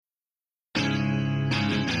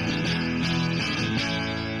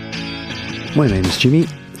My name is Jimmy,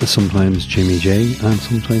 sometimes Jimmy J and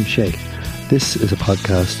sometimes Shay. This is a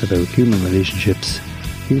podcast about human relationships,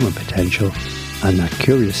 human potential, and that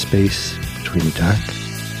curious space between the dark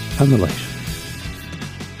and the light.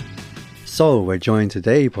 So we're joined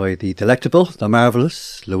today by the delectable, the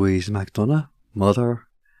marvellous Louise Mcdonagh, mother,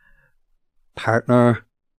 partner,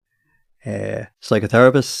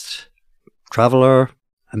 psychotherapist, traveller,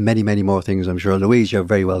 and many, many more things, I'm sure. Louise, you're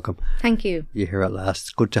very welcome. Thank you. You're here at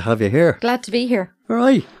last. Good to have you here. Glad to be here. All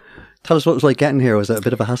right. Tell us what it was like getting here. Was it a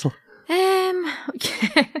bit of a hassle?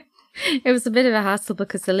 It was a bit of a hassle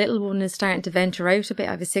because the little one is starting to venture out a bit.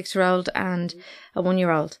 I have a 6-year-old and a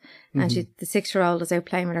 1-year-old. And the 6-year-old is out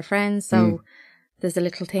playing with her friends. So there's a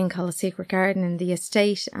little thing called a secret garden in the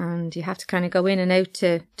estate, and you have to kind of go in and out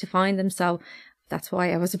to find them. So that's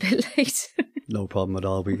why I was a bit late. No problem at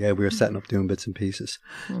all. We were setting up doing bits and pieces.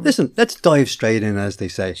 Listen, let's dive straight in, as they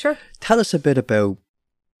say. Sure. Tell us a bit about,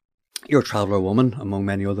 you're a traveller woman, among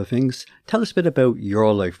many other things. Tell us a bit about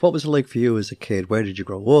your life. What was it like for you as a kid? Where did you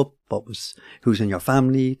grow up? Who's in your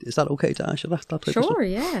family? Is that okay to ask you that type of stuff? Sure,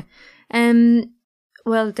 yeah.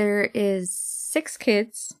 Well, there is 6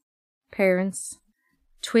 kids, parents,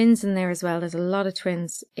 twins in there as well. There's a lot of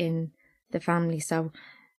twins in the family. So,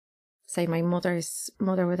 say my mother's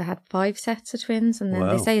mother would have had 5 sets of twins, and then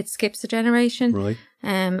they say it skips a generation. Right.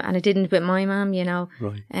 And it didn't with my mum, you know.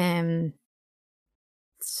 Right.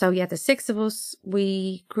 So yeah, the 6 of us,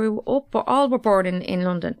 we grew up, but all were born in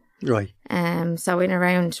London. Right. So in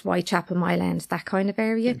around Whitechapel, Mile End, that kind of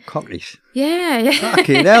area. Cockneys. Yeah.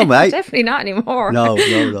 Okay, now, mate. Definitely not anymore. No.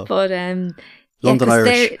 But London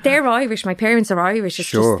Irish. They're Irish. My parents are Irish. It's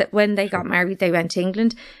Sure. just that when they got married, they went to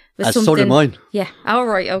England. So did mine. Yeah. Oh,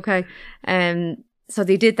 right. Okay. So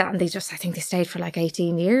they did that, and I think they stayed for like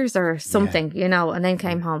 18 years or something, you know, and then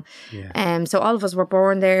came home. Yeah. So all of us were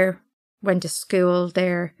born there, went to school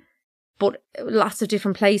there, but lots of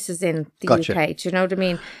different places in the UK. Do you know what I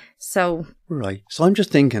mean? So. Right. So I'm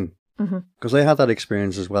just thinking, because I had that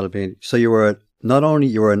experience as well. So you were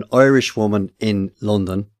an Irish woman in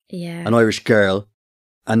London, an Irish girl,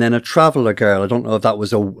 and then a traveller girl. I don't know if that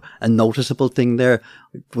was a noticeable thing there.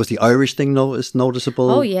 Was the Irish thing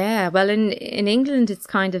noticeable? Oh yeah. Well, in England, it's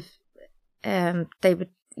kind of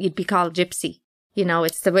you'd be called gypsy. You know,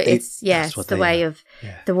 it's the way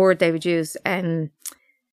the word they would use. And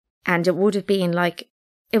it would have been like,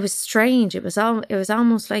 it was strange. It was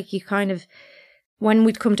almost like you kind of, when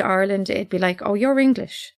we'd come to Ireland, it'd be like, oh, you're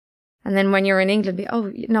English. And then when you're in England,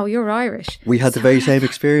 oh, no, you're Irish. We had the very same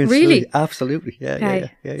experience. Really? Absolutely. Yeah.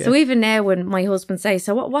 So even now when my husband says,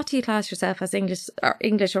 so what do you class yourself as, English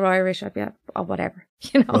or Irish? I'd be like, oh, whatever.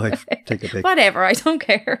 You know, right, take a pick. Whatever, I don't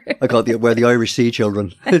care. I got we're the Irish sea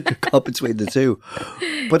children, caught between the two.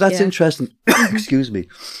 But that's interesting. Excuse me.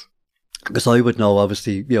 Because I would know,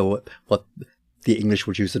 obviously, you know, what the English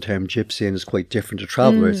would use the term gypsy, and is quite different to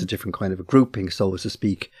traveller. It's a different kind of a grouping, so to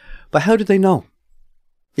speak. But how did they know?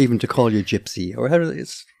 Even to call you gypsy, or how did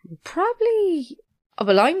it? Probably.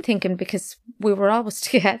 Well, I'm thinking because we were always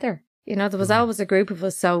together. You know, there was always a group of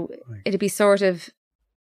us, so it'd be sort of.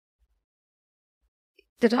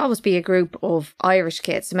 There'd always be a group of Irish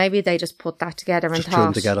kids, so maybe they just put that together and thought.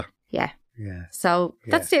 Them together. Yeah. Yeah. So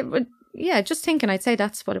that's it. But yeah, just thinking, I'd say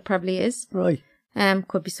that's what it probably is. Right.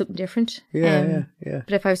 Could be something different. Yeah.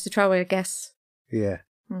 But if I was to throw it, I guess. Yeah.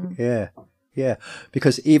 Yeah.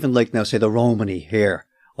 Because even like now, say the Romany here.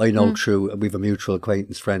 I know through, we have a mutual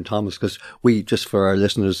acquaintance friend, Thomas, because we, just for our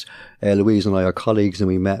listeners, Louise and I are colleagues, and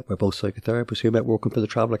we're both psychotherapists. We met working for the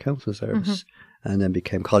Traveller Counselling Service and then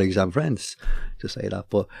became colleagues and friends, to say that.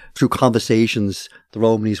 But through conversations, the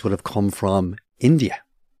Romanys would have come from India.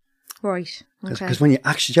 Right. Because when you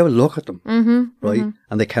actually have a look at them, right,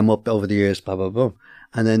 and they came up over the years, blah, blah, blah.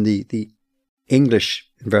 And then the English,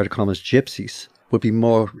 inverted commas, gypsies would be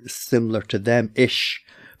more similar to them-ish,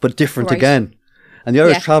 but different again. And the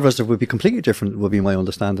Irish travellers would be completely different, would be my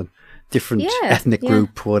understanding. Different ethnic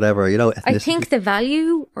group, whatever, you know, ethnicity. I think the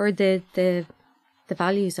value, or the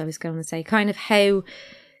values, I was going to say, kind of how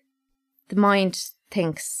the mind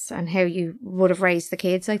thinks and how you would have raised the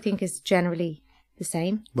kids, I think is generally the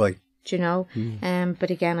same. Right. Do you know?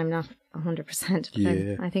 But again, I'm not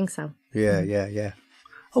 100%, but I think so. Yeah.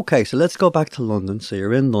 Okay, so let's go back to London. So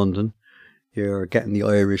you're in London. You're getting the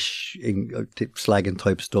Irish slagging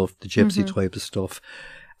type stuff, the gypsy type of stuff.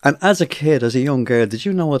 And as a kid, as a young girl, did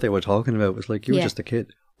you know what they were talking about? It was like, you were just a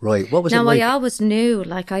kid. Right. What was it like? No, I always knew.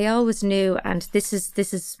 And this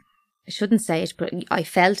is, I shouldn't say it, but I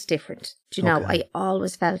felt different. Do you know? I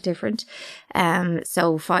always felt different.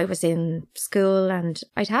 So if I was in school and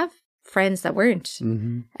I'd have friends that weren't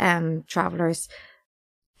travellers,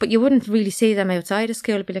 but you wouldn't really see them outside of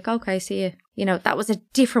school. It'd be like, okay, see you. You know, that was a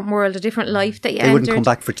different world, a different life that you entered. They wouldn't come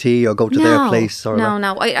back for tea or go to their place? Or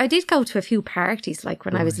No. I did go to a few parties, like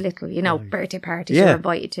when I was little, you know, birthday parties you were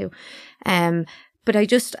invited to. But I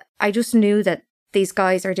just knew that these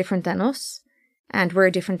guys are different than us and we're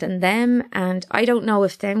different than them. And I don't know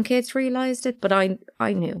if them kids realised it, but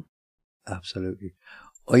I knew. Absolutely.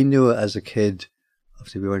 I knew it as a kid.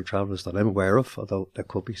 Obviously, we weren't travellers that I'm aware of, although there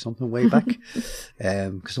could be something way back.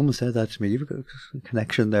 Because someone said that to me, you've got a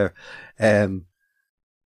connection there.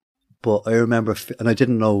 But I remember, and I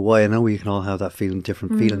didn't know why. I know we can all have that feeling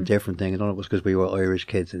different thing. I don't know if it was because we were Irish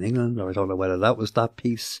kids in England, or I don't know whether that was that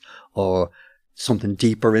piece, or something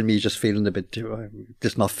deeper in me just feeling a bit,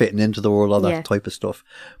 just not fitting into the world, all that type of stuff.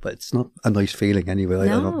 But it's not a nice feeling anyway. No, I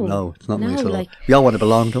don't know. It's not nice at all. Like, we all want to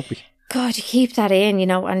belong, don't we? God, you keep that in, you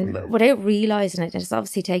know, and without realising it, it's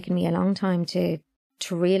obviously taken me a long time to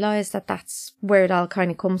realise that that's where it all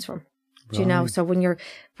kind of comes from. Do you know? So when you're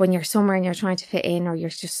somewhere and you're trying to fit in, or you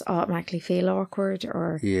just automatically feel awkward,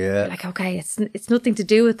 or you're like, okay, it's nothing to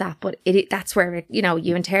do with that, but that's where it, you know,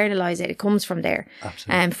 you internalise it. It comes from there.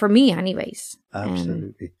 Absolutely. For me, anyways.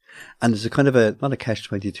 Absolutely. And it's a kind of not a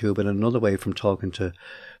catch-22, but another way from talking to,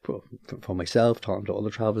 for myself, talking to other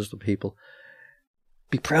travellers, to people.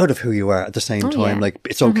 Be proud of who you are at the same time. Like,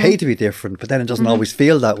 it's okay to be different, but then it doesn't always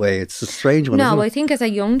feel that way. It's a strange one. No, isn't it? I think as a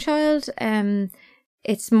young child,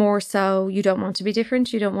 it's more so you don't want to be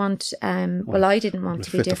different. You don't want, well, I didn't want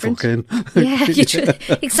to be different. Yeah,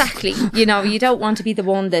 exactly. You know, you don't want to be the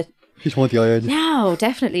one that. You don't want the iron. No,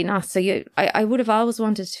 definitely not. So I would have always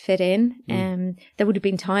wanted to fit in. There would have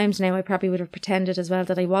been times now I probably would have pretended as well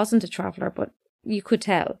that I wasn't a traveller, but you could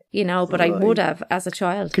tell, you know, but I would have as a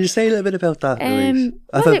child. Can you say a little bit about that, Louise?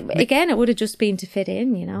 Again, it would have just been to fit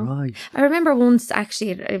in, you know. Right. I remember once, actually,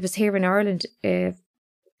 it was here in Ireland. It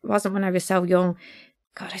wasn't when I was so young.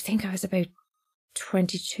 God, I think I was about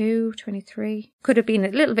 22, 23. Could have been a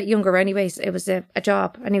little bit younger anyways. It was a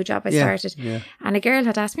new job I started. Yeah. And a girl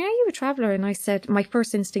had asked me, are you a traveller? And I said, my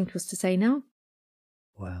first instinct was to say no.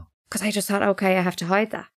 Wow. Because I just thought, okay, I have to hide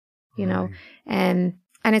that, you know.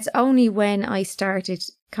 And it's only when I started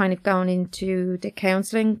kind of going into the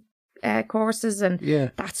counselling courses and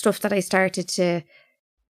that stuff that I started to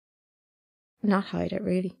not hide it,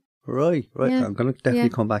 really. Right. Yeah. I'm going to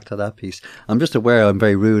definitely come back to that piece. I'm just aware I'm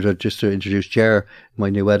very rude. Just to introduce Ger,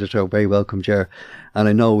 my new editor. Very welcome, Ger. And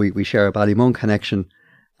I know we share a Ballymun connection.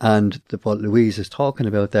 And what Louise is talking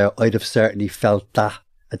about there, I'd have certainly felt that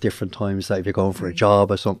at different times, like if you're going for a job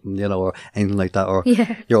or something, you know, or anything like that, or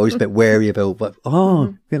you're always a bit wary about, but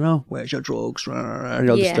you know, where's your drugs? You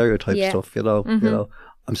know, the stereotype stuff, you know. You know,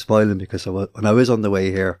 I'm smiling because when I was on the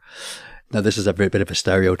way here, now this is a bit of a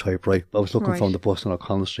stereotype, right? I was looking from the bus on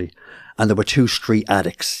O'Connell Street, and there were two street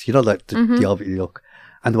addicts, you know, like the obvious look,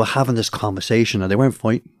 and they were having this conversation, and they weren't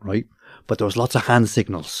fighting, right? But there was lots of hand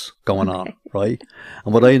signals going on, right?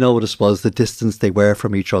 And what I noticed was the distance they were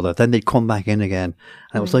from each other. Then they'd come back in again.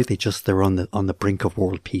 And it was like they were on the brink of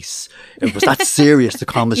world peace. It was that serious, the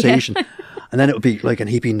conversation. And then it would be like, and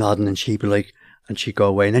he'd be nodding and she'd be like, and she'd go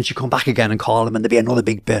away. And then she'd come back again and call him and there'd be another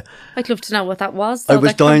big bit. I'd love to know what that was. I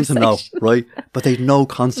was dying to know, right? But they'd no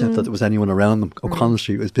concept that there was anyone around them. O'Connell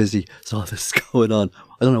Street was busy. So all this is going on.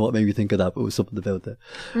 I don't know what made me think of that, but it was something about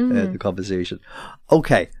the conversation.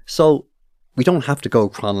 Okay, so we don't have to go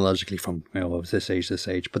chronologically from, you know, I was this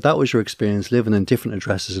age, but that was your experience living in different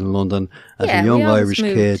addresses in London as a young Irish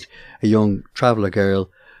kid, a young traveller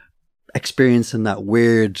girl, experiencing that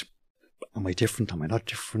weird, am I different? Am I not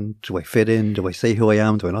different? Do I fit in? Do I say who I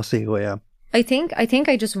am? Do I not say who I am? I think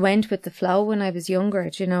I just went with the flow when I was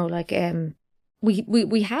younger, you know, like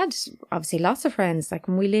we had obviously lots of friends. Like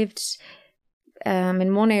when we lived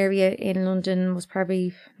in one area in London was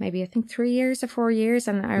probably maybe I think 3 years or 4 years,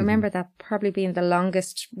 and I remember that probably being the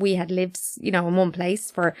longest we had lived, you know, in one place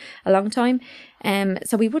for a long time.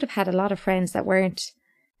 So we would have had a lot of friends that weren't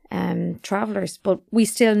travellers, but we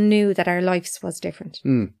still knew that our lives was different.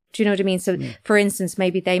 Do you know what I mean? So for instance,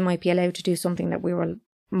 maybe they might be allowed to do something that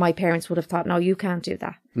my parents would have thought, no, you can't do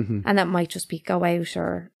that. And that might just be go out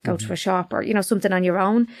or go to a shop or, you know, something on your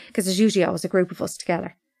own, because there's usually always a group of us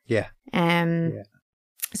together. Yeah.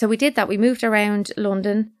 So we did that. We moved around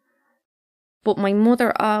London, but my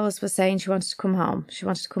mother always was saying she wanted to come home. She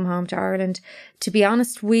wanted to come home to Ireland. To be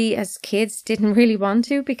honest, we as kids didn't really want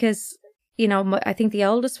to, because, you know, I think the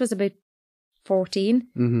oldest was about 14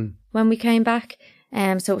 when we came back.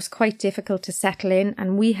 So it was quite difficult to settle in.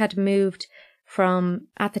 And we had moved from,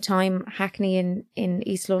 at the time, Hackney in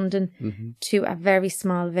East London to a very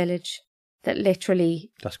small village that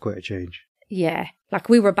literally... That's quite a change. Yeah. Like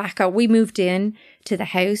we were back out, we moved in to the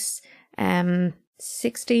house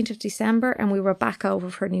 16th of December, and we were back over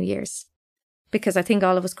for New Year's, because I think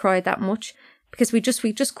all of us cried that much, because we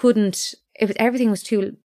just couldn't. Everything was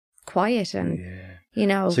too quiet, and you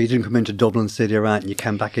know. So you didn't come into Dublin City, right? And you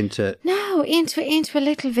came back into into a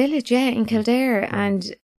little village, in Kildare,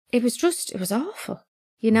 and it was awful.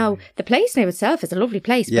 You know, the place now itself is a lovely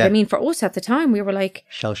place, but I mean, for us at the time, we were like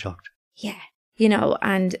shell shocked. Yeah, you know,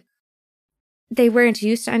 and they weren't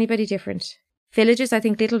used to anybody different. Villages, I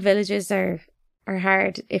think, little villages are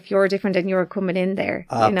hard if you're different and you're coming in there.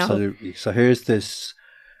 Absolutely. You know? So here's this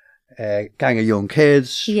gang of young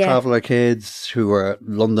kids, traveller kids, who were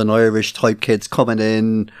London Irish type kids coming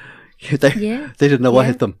in. They didn't know what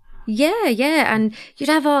hit them. Yeah, and you'd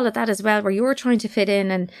have all of that as well, where you were trying to fit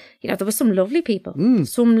in, and you know there was some lovely people,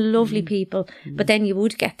 but then you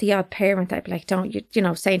would get the odd parent that'd be like, "Don't you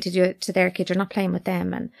know," saying to their kid, "You're not playing with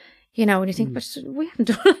them," and you know, and you think, but we haven't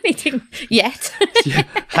done anything yet.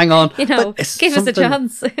 Hang on, you know, give us a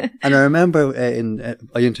chance. And I remember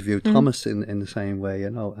I interviewed Thomas in the same way,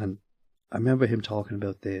 you know, and I remember him talking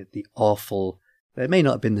about the awful. It may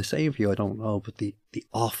not have been the same for you, I don't know, but the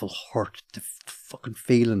awful hurt, the fucking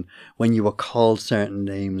feeling when you were called certain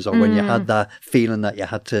names, or when you had that feeling that you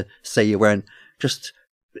had to say you weren't, just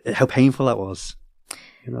how painful that was,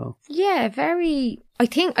 you know. Yeah, very. I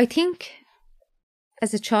think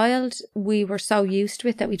as a child we were so used to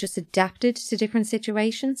it that we just adapted to different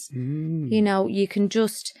situations. You know, you can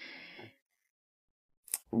just,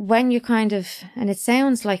 when you kind of, and it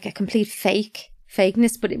sounds like a complete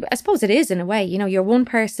fakeness, but I suppose it is in a way. You know, you're one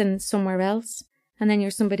person somewhere else, and then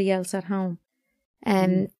you're somebody else at home,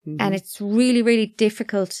 and it's really, really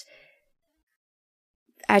difficult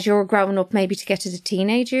as you're growing up, maybe to get to the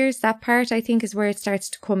teenage years. That part, I think, is where it starts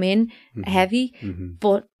to come in heavy.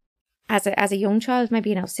 But as a young child, maybe,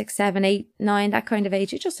 you know, 6, 7, 8, 9, that kind of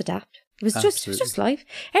age, you just adapt. It was just life.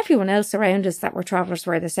 Everyone else around us that were travellers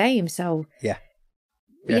were the same. So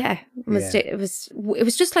it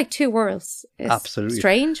was just like two worlds. It's absolutely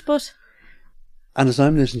strange, but. And as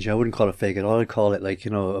I'm listening to you, I wouldn't call it fake at all. I'd call it, like,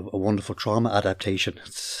 you know, a wonderful trauma adaptation.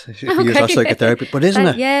 It's, if you use our psychotherapy, but isn't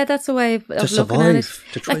it? Yeah, that's a way of to looking survive, at it.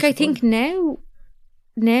 to try like, I think now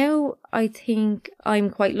I think I'm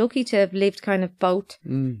quite lucky to have lived kind of both,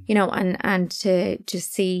 you know, and to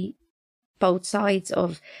see both sides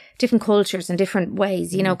of different cultures and different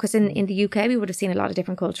ways, you know, because in the UK we would have seen a lot of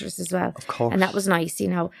different cultures as well. Of course. And that was nice, you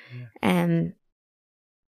know.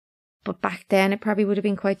 But back then it probably would have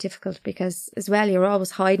been quite difficult, because as well you're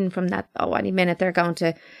always hiding from that, any minute they're going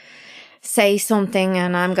to say something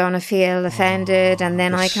and I'm going to feel offended, and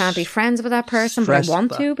then I can't be friends with that person, but I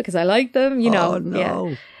want to because I like them, you know.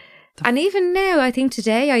 Yeah. And even now, I think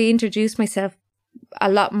today I introduce myself a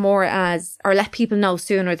lot more as, or let people know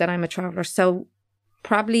sooner that I'm a traveller. So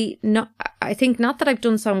probably not, I think not that I've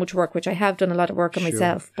done so much work, which I have done a lot of work on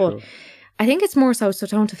myself, but I think it's more so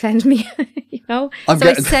don't offend me, you know.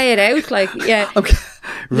 I say it out, like,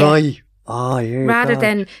 right. Oh, yeah. Rather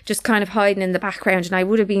than just kind of hiding in the background. And I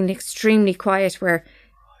would have been extremely quiet, where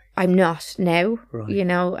I'm not now, you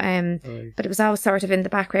know. But it was always sort of in the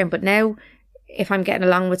background. But now, if I'm getting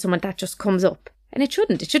along with someone, that just comes up, and it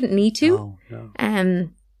shouldn't need to. No.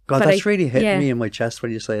 God, that's really hit me in my chest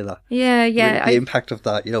when you say that. Yeah. Really, the impact of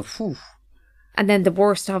that, you know. Phew. And then the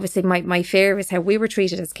worst, obviously, my fear is how we were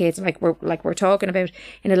treated as kids, like we're talking about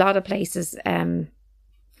in a lot of places. It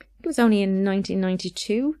was only in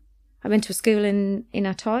 1992. I went to a school in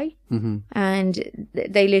Athy, and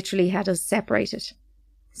they literally had us separated.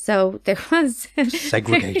 So there was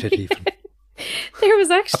segregated even. There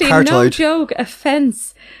was actually no joke a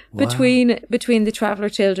fence between the traveller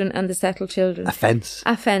children and the settled children. A fence,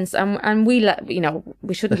 and we you know,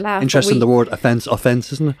 we shouldn't laugh. Interesting, the word offence,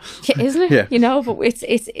 isn't it? Yeah, isn't it? Yeah. You know, but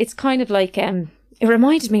it's kind of like it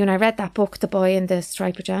reminded me when I read that book, The Boy in the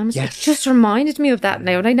Striped Pyjamas. Yes. It just reminded me of that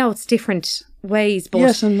now, and I know it's different ways, but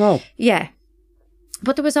yes and no. Yeah.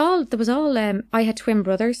 But there was all I had twin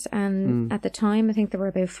brothers, and at the time I think they were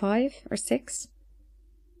about 5 or 6.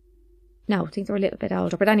 No, I think they were a little bit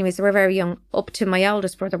older. But anyways, they were very young. Up to my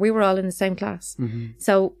eldest brother, we were all in the same class.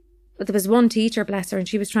 So there was one teacher, bless her, and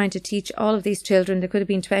she was trying to teach all of these children. There could have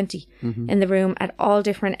been 20 in the room at all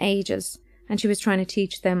different ages. And she was trying to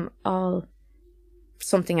teach them all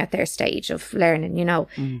something at their stage of learning, you know.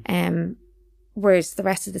 Whereas the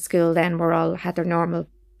rest of the school then had their normal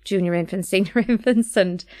junior infants, senior infants,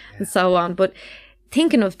 and so on. But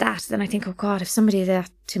thinking of that, then I think, oh God, if somebody did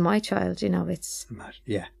that to my child, you know, it's...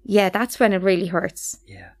 Yeah, that's when it really hurts.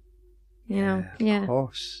 Yeah. You know, Of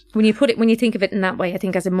course. When you think of it in that way, I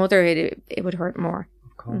think as a mother, it would hurt more.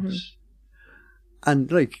 Of course. And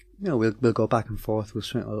like, you know, we'll go back and forth.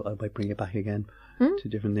 I might bring it back again to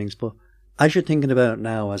different things. But As you're thinking about it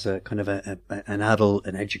now as a kind of an adult,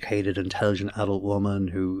 an educated, intelligent adult woman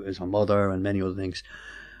who is a mother and many other things,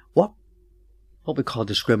 what we call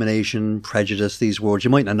discrimination, prejudice, these words, you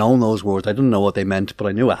might not have known those words. I didn't know what they meant, but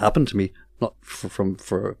I knew it happened to me, not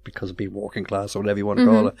because of being working class or whatever you want to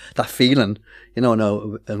call it. That feeling,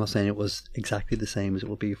 no, I'm not saying it was exactly the same as it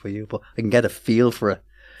would be for you, but I can get a feel for it.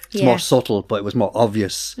 It's more subtle, but it was more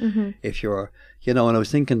obvious if you're, and I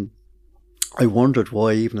was thinking, I wondered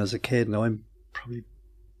why even as a kid, now I'm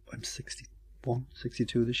 61,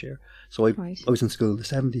 62 this year. So I was in school in the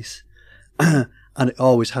 70s. And I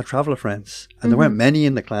always had traveller friends, and there weren't many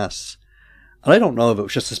in the class. And I don't know if it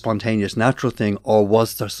was just a spontaneous, natural thing, or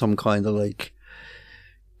was there some kind of like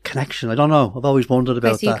connection? I don't know. I've always wondered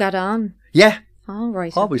about that. You got on? Yeah. Oh,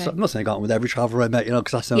 right. Always. Okay. I'm not saying I got on with every traveller I met,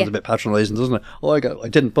 because that sounds a bit patronising, doesn't it? Oh, I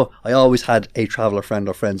didn't, but I always had a traveller friend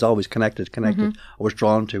or friends, always connected. I was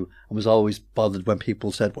drawn to, and was always bothered when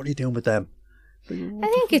people said, "What are you doing with them?"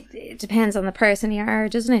 I think it depends on the person you are,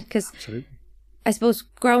 doesn't it? Because I suppose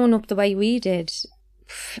growing up the way we did,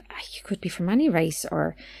 you could be from any race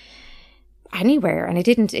or anywhere, and it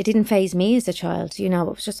didn't faze me as a child. It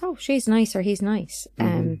was just, oh, she's nice or he's nice.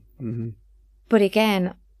 But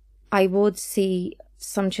again, I would see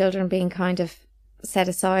some children being kind of set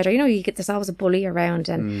aside, or there's always a bully around,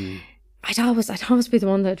 and I'd always be the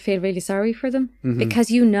one that'd feel really sorry for them because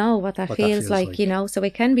what that feels like. So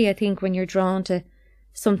it can be, I think, when you're drawn to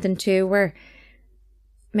something too, where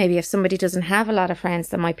maybe if somebody doesn't have a lot of friends,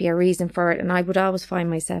 there might be a reason for it. And I would always find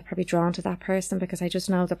myself probably drawn to that person because I just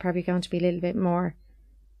know they're probably going to be a little bit more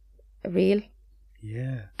real.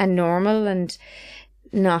 Yeah. And normal, and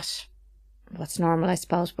not what's normal, I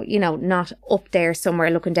suppose, but not up there somewhere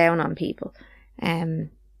looking down on people.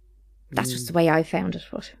 That's just the way I found it.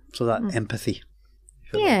 But so that empathy.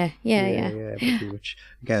 Yeah, empathy, which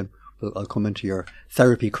again, I'll come into your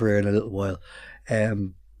therapy career in a little while.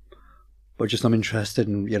 But just I'm interested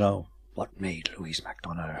in, what made Louise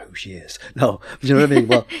Mcdonagh who she is. No, you know what I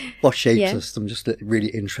mean? What shapes us? I'm just really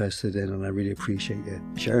interested in, and I really appreciate you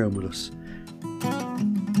sharing with us.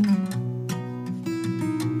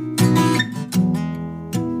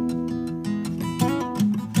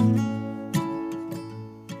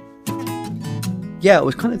 Yeah, I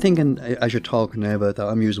was kind of thinking, as you're talking now about that,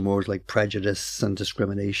 I'm using words like prejudice and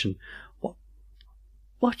discrimination.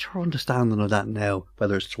 What's your understanding of that now?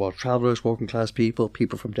 Whether it's toward travellers, working class people,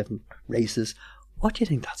 people from different races. What do you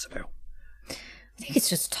think that's about? I think it's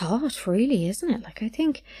just taught, really, isn't it? Like, I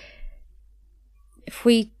think if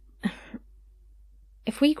we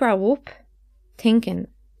grow up thinking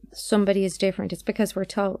somebody is different, it's because we're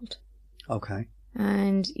told. Okay.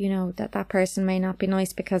 And, that person may not be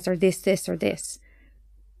nice because they're this, or this.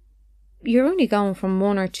 You're only going from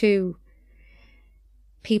one or two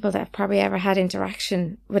people that have probably ever had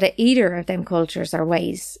interaction with either of them cultures or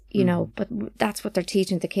ways, but that's what they're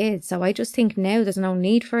teaching the kids. So I just think now there's no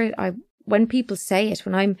need for it. When people say it,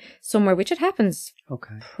 when I'm somewhere, which it happens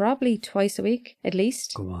probably twice a week at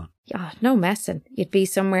least. Go on. Yeah, no messing. You'd be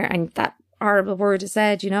somewhere and that horrible word is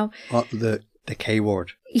said, The K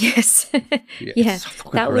word. Yes. Yeah,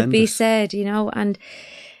 that would be said, and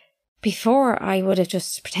before I would have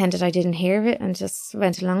just pretended I didn't hear it and just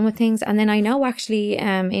went along with things. And then I know actually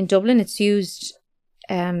in Dublin it's used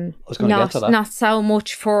not so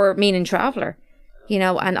much for meaning traveller,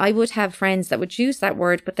 and I would have friends that would use that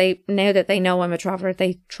word, but now that they know I'm a traveller,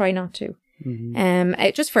 they try not to.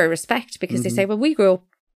 Just for respect, because they say, well, we grew up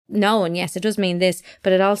knowing, yes, it does mean this,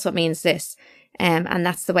 but it also means this. And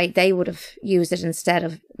that's the way they would have used it instead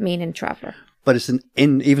of meaning traveller. But it's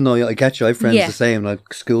even though I get you, I have friends the same, and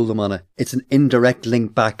I school them on it. It's an indirect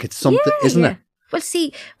link back. It's something, isn't it? Well,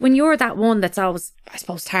 see, when you're that one that's always, I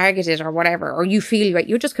suppose, targeted or whatever, or you feel right,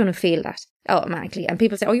 you're just going to feel that automatically. And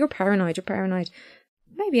people say, oh, you're paranoid.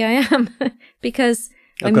 Maybe I am, because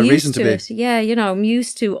I'm used to it. Yeah, I'm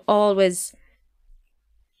used to always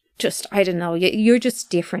just, I don't know, you're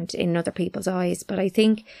just different in other people's eyes. But I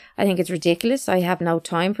think it's ridiculous. I have no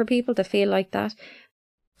time for people to feel like that.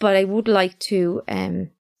 But I would like to,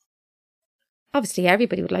 obviously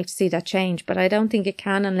everybody would like to see that change, but I don't think it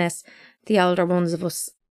can unless the older ones of us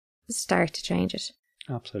start to change it.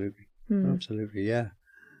 Absolutely. Absolutely, yeah.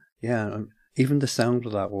 Yeah, even the sound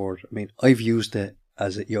of that word, I mean, I've used it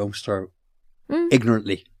as a youngster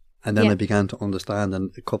ignorantly, and then I began to understand,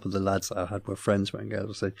 and a couple of the lads that I had were friends when girls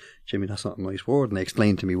would say, Jimmy, that's not a nice word, and they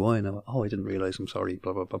explained to me why, and I went, I didn't realise, I'm sorry,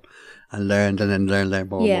 blah, blah, blah, and learned more and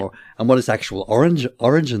more, and what its actual origins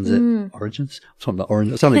origins? Something like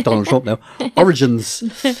orange, I sound like Donald Trump now. Origins,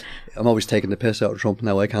 I'm always taking the piss out of Trump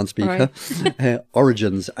now, I can't speak. Right.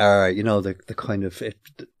 Origins are, the kind of,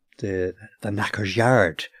 the knacker's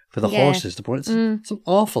yard for the horses to put. It's an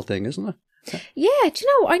awful thing, isn't it? Yeah, do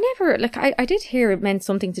you know, I never, like, I did hear it meant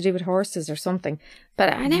something to do with horses or something,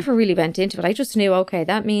 but I never really went into it. I just knew, okay,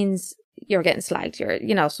 that means you're getting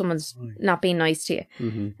slagged. Someone's not being nice to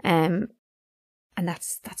you. And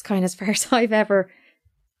that's kind of as far as I've ever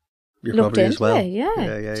looked into it.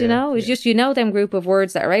 Yeah. Do you know, it's just, them group of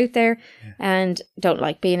words that are out there and don't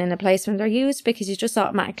like being in a place when they're used because you just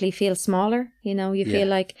automatically feel smaller. You feel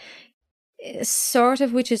like, sort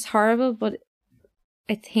of, which is horrible, but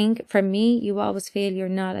I think for me, you always feel you're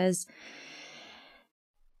not as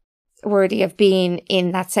worthy of being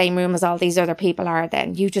in that same room as all these other people are.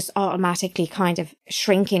 Then you just automatically kind of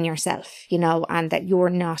shrink in yourself, and that you're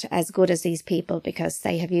not as good as these people because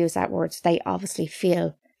they have used that word. So they obviously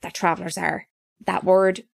feel that travellers are that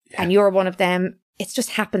word and you're one of them. It just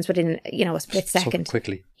happens within, a split second. So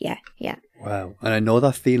quickly. Yeah. Wow. And I know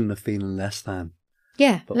that feeling of feeling less than.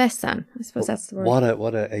 Yeah, but less than. I suppose that's the word.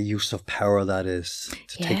 What a use of power that is,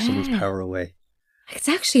 to take someone's power away. It's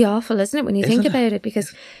actually awful, isn't it, when you think about it?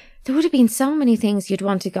 Because there would have been so many things you'd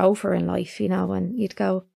want to go for in life, and you'd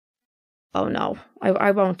go, oh no, I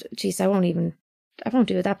won't, I won't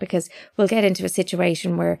do that because we'll get into a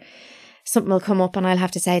situation where something will come up and I'll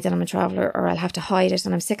have to say that I'm a traveller, or I'll have to hide it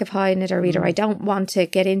and I'm sick of hiding it, or either I don't want to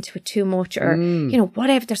get into it too much, or,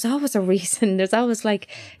 whatever. There's always a reason. There's always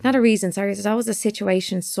not a reason, sorry. There's always a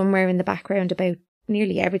situation somewhere in the background about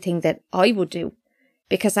nearly everything that I would do,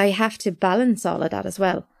 because I have to balance all of that as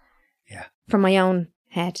well. Yeah. From my own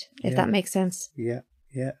head, if that makes sense. Yeah.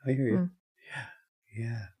 Yeah, I hear you.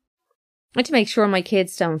 Yeah. I have to make sure my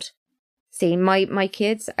kids don't. See, my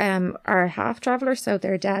kids are half travellers, so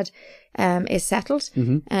their dad is settled,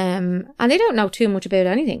 and they don't know too much about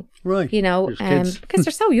anything, right? Because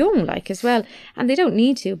they're so young, as well, and they don't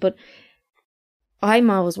need to. But I'm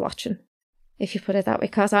always watching, if you put it that way,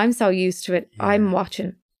 because I'm so used to it. Yeah. I'm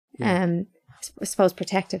watching, I suppose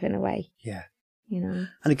protective in a way. Yeah, And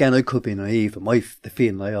again, I could be naive, but the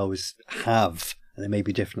feeling I always have, and it may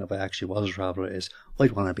be different if I actually was a traveller, is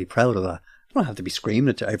I'd want to be proud of that. I don't have to be screaming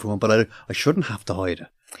it to everyone, but I shouldn't have to hide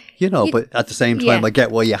it. But at the same time, I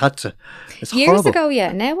get why you had to. It's years horrible.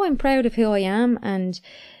 ago, now I'm proud of who I am and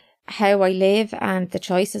how I live and the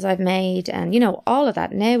choices I've made and, all of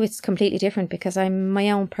that. Now it's completely different because I'm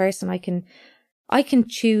my own person. I can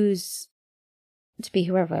choose to be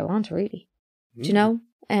whoever I want, really. Do you know?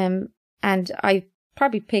 And I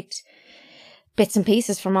probably picked bits and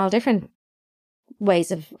pieces from all different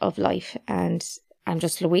ways of life, and I'm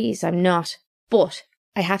just Louise. I'm not. But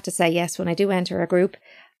I have to say, yes, when I do enter a group,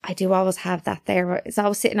 I do always have that there. It's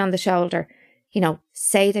always sitting on the shoulder.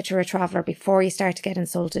 Say that you're a traveller before you start to get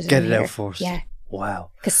insulted. Get it out first. Yeah.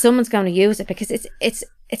 Wow. Because someone's going to use it, because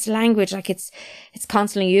it's language, it's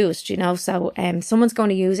constantly used, So someone's going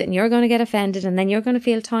to use it and you're going to get offended, and then you're going to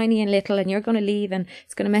feel tiny and little and you're going to leave and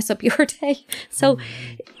it's going to mess up your day. So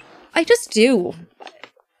I just do.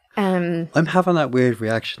 I'm having that weird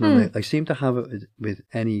reaction, and I seem to have it with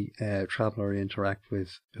any traveller I interact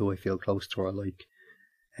with who I feel close to or like.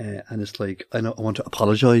 And it's like, I want to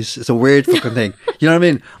apologise. It's a weird fucking thing. You know what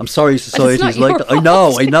I mean? I'm sorry society's like that. I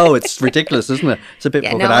know. It's ridiculous, isn't it? It's a bit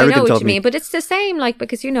fucking arrogant I know what of you me. mean, but it's the same,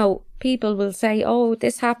 because, people will say, oh,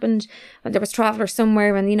 this happened, and there was travellers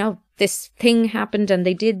somewhere, and, this thing happened and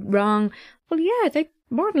they did wrong. Well, yeah, they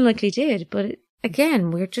more than likely did, but again,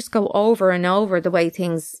 we just go over and over the way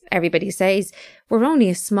everybody says. We're only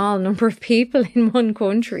a small number of people in one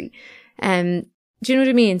country. Do you know what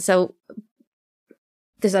I mean? So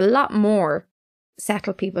there's a lot more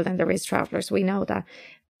settled people than there is travellers. We know that.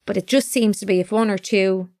 But it just seems to be, if one or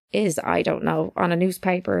two is, I don't know, on a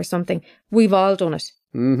newspaper or something, we've all done it.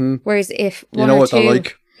 Mm-hmm. Whereas if one or two... You know what they're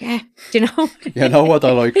like. Yeah, do you know? You know what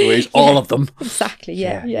they're like, Louise. All of them. Exactly,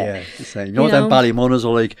 yeah. You know what them ballymunners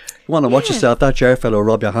are like? You want to watch yourself, that jar fellow will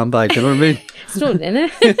rob your handbag, you know what I mean? It's not,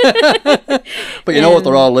 innit? But you know what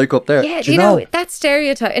they're all like up there. Yeah, do you know that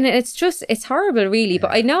stereotype, and it's horrible, really. But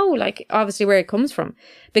I know, obviously where it comes from,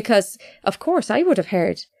 because of course I would have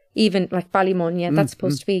heard, even Ballymun, that's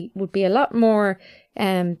supposed to would be a lot more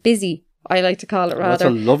busy. I like to call it, rather. That's a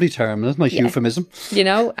lovely term. That's my euphemism.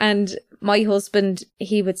 And my husband,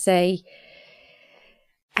 he would say,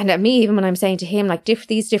 and at me, even when I'm saying to him,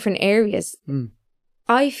 these different areas,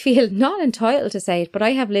 I feel not entitled to say it, but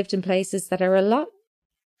I have lived in places that are a lot,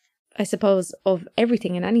 I suppose, of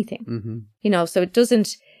everything and anything. Mm-hmm. So it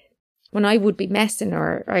doesn't, when I would be messing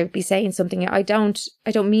or I would be saying something, I don't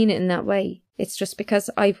mean it in that way. It's just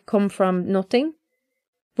because I've come from nothing.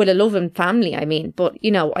 With a loving family, I mean, but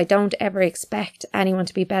I don't ever expect anyone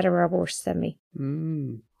to be better or worse than me.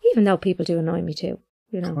 Even though people do annoy me too,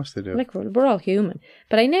 Of course they do. We're all human,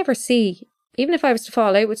 but I never see even if I was to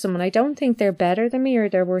fall out with someone, I don't think they're better than me or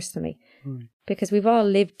they're worse than me. Because we've all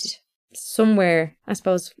lived somewhere, I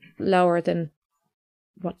suppose, lower than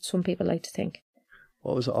what some people like to think.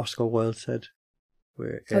 What was it Oscar Wilde said?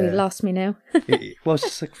 Where, you've lost me now. What's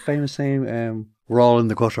this like famous saying? We're all in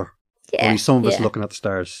the gutter. Yeah. Only some of us looking at the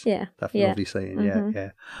stars. Yeah. That lovely saying. Yeah.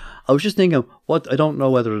 I was just thinking, I don't know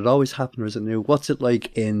whether it always happened or is it new. What's it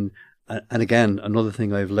like in, and again, another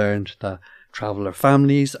thing I've learned, that traveller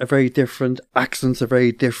families are very different, accents are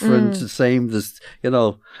very different, the same as,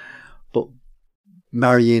 but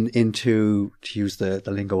marrying into, to use the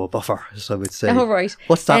lingo, a buffer, so I would say. Oh, right.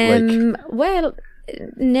 What's that like? Well,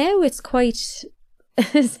 now it's quite...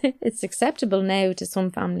 it's acceptable now to some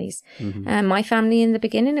families. My family in the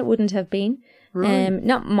beginning, it wouldn't have been. Right.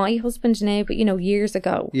 Not my husband now, but years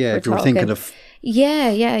ago. Yeah, if you were thinking of...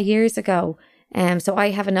 Yeah, years ago. So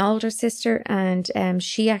I have an older sister, and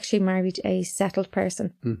she actually married a settled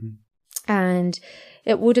person. And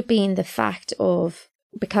it would have been the fact of,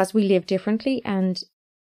 because we live differently and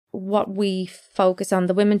what we focus on,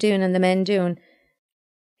 the women doing and the men doing,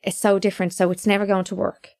 is so different. So it's never going to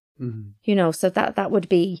work. So that would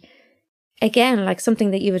be, again, like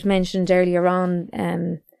something that you had mentioned earlier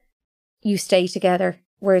on, you stay together,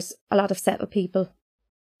 whereas a lot of settled people,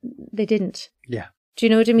 they didn't. Yeah. Do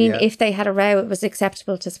you know what I mean? Yeah. If they had a row, it was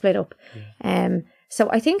acceptable to split up. Yeah.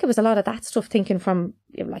 So I think it was a lot of that stuff, thinking from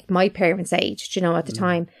like my parents' age, at the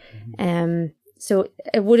time. So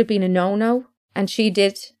it would have been a no-no, and she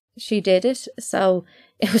did it. So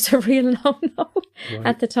it was a real no-no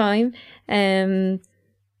at the time.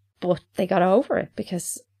 But they got over it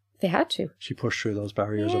because they had to. She pushed through those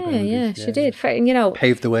barriers. Yeah, she did.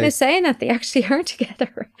 Paved the way. They're saying that they actually are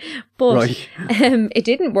together. But it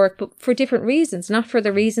didn't work, but for different reasons, not for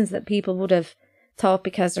the reasons that people would have thought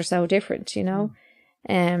because they're so different, They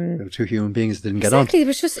were two human beings that didn't get on. Exactly.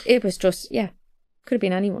 It was just, could have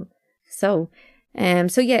been anyone. So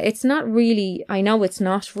it's not really, I know it's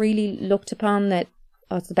not really looked upon that,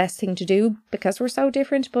 it's the best thing to do because we're so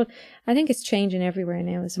different, but I think it's changing everywhere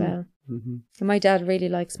now as well. And my dad really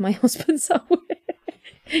likes my husband, so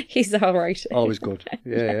he's all right. Always good.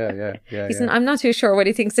 Yeah. I'm not too sure what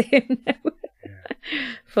he thinks of him now.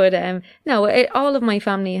 But no, all of my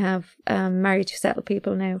family have married to settled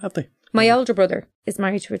people now. Have they? My older brother is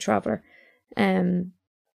married to a traveller. And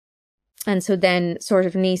so then sort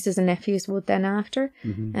of nieces and nephews would then after.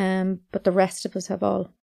 But the rest of us have all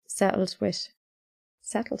settled with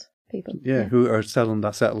settled people. Yeah, who are settled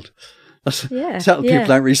that settled. Settled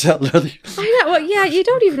people aren't really settled, are they? I know. Well, you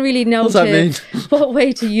don't even really know what does that mean? What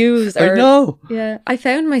way to use. I know. Yeah, I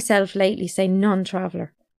found myself lately saying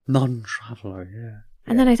non-traveller. Non-traveller, yeah.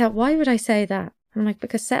 And then I thought, why would I say that? I'm like,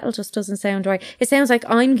 because settled just doesn't sound right. It sounds like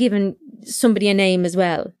I'm giving somebody a name as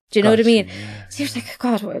well. Do you know what I mean? Yeah. So you're like,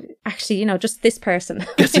 God, well, actually, just this person.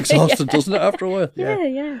 Gets exhausted, doesn't it, after a while?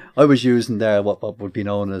 Yeah. I was using there what would be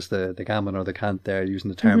known as the gammon or the cant there, using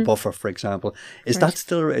the term buffer, for example. Is that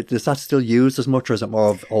still used as much, or is it more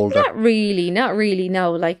of older? Not really,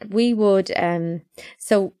 no. Like we would,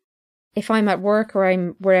 so if I'm at work or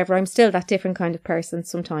I'm wherever, I'm still that different kind of person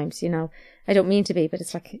sometimes, I don't mean to be, but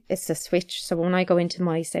it's like, it's a switch. So when I go into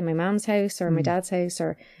my mom's house or my dad's house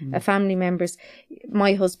or a family member's,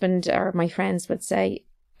 my husband or my friends would say,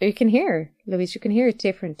 you can hear, Louise, you can hear it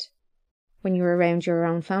different when you're around your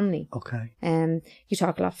own family. Okay. You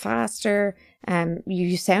talk a lot faster.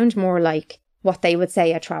 You sound more like what they would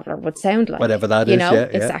say a traveller would sound like. Whatever that is, yeah.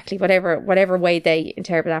 Exactly. Whatever way they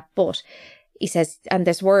interpret that. But he says, and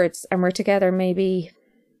there's words, and we're together maybe,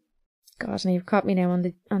 God, and you've caught me now on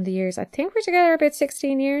the years. I think we're together about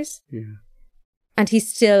 16 years. Yeah. And he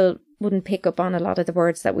still wouldn't pick up on a lot of the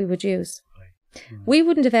words that we would use. Right. We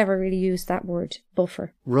wouldn't have ever really used that word,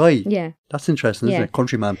 buffer. Right. Yeah. That's interesting, isn't it?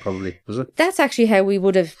 Countryman, probably, was it? That's actually how we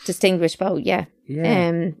would have distinguished both, yeah.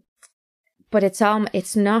 But it's not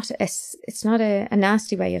a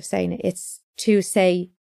nasty way of saying it. It's to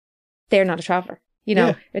say they're not a traveller.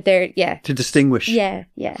 They're to distinguish. Yeah.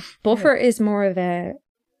 Buffer is more of a,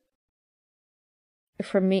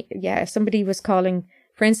 for me, if somebody was calling,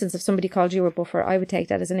 for instance, if somebody called you a buffer, I would take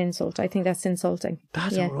that as an insult. I think that's insulting.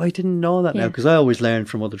 That's I didn't know that now, because I always learned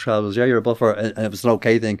from other travellers, you're a buffer, and it was an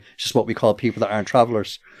okay thing. It's just what we call people that aren't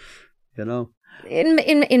travellers,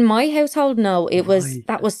 In my household, no, it was,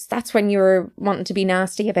 that's when you were wanting to be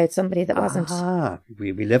nasty about somebody that wasn't.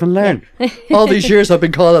 We live and learn. All these years I've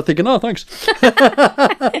been called out thinking, oh, thanks.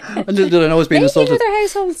 And did I know I was being insulted? Maybe other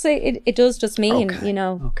households say it does just mean,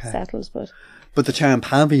 settled, But the term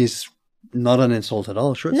pamby is not an insult at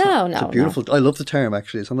all, sure. It's a beautiful, I love the term,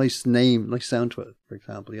 actually. It's a nice name, nice sound to it, for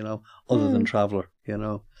example, other than traveller,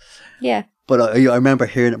 Yeah. But I remember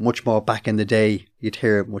hearing it much more back in the day. You'd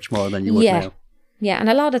hear it much more than you would now. Yeah, and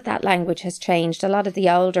a lot of that language has changed. A lot of the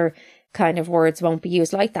older kind of words won't be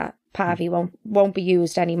used like that. Pavi won't be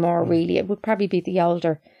used anymore, really. It would probably be the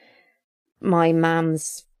older, my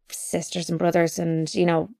mum's sisters and brothers and, you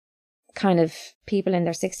know, kind of people in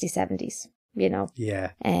their 60s, 70s, you know.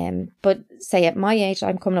 Yeah. But say at my age,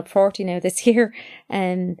 I'm coming up 40 now this year,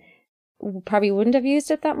 and probably wouldn't have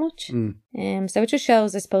used it that much. So it just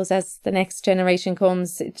shows, I suppose, as the next generation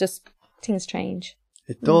comes, it just, things change.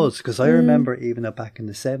 It does, because I remember even back in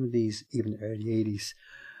the 70s, even early 80s,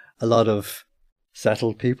 a lot of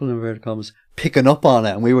settled people, in inverted commas, picking up on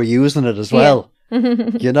it, and we were using it as well.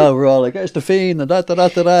 You know, we're all like, it's the fiend, and da.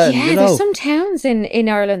 Yeah, you know. There's some towns in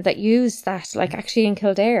Ireland that use that, like actually in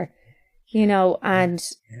Kildare, you know, and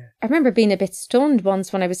I remember being a bit stunned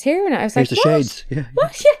once when I was hearing it. I was Here's like, the what? shades. Yeah.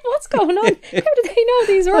 What? Yeah, what's going on? How do they know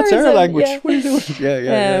these words? That's our language. Yeah. What are you doing?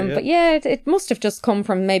 Yeah. But yeah, it must have just come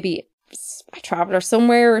from maybe a traveller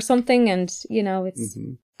somewhere or something, and, you know, it's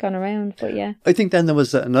gone around, but yeah. I think then there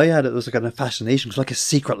was, and I had it, was a kind of fascination. It was like a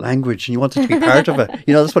secret language, and you wanted to be part of it.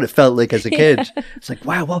 You know, that's what it felt like as a kid. It's like,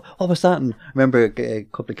 wow, what was that? And I remember a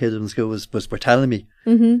couple of kids in school were telling me,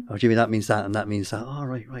 oh, Jimmy, that means that, and that means that. Oh,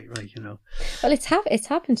 right, you know. Well, it's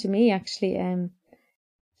happened to me, actually,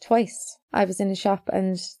 twice. I was in a shop,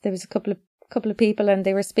 and there was a couple of people, and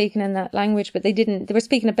they were speaking in that language, but they were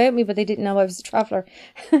speaking about me, but they didn't know I was a traveller.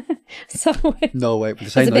 So no way, but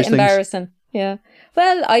it's a bit embarrassing. Yeah.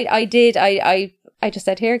 Well, I did. I just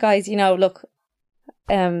said, here, guys, you know, look,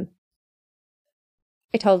 I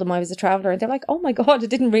told them I was a traveller, and they're like, oh my God, I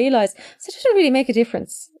didn't realise. I said, it doesn't really make a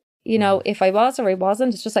difference, you know, if I was or I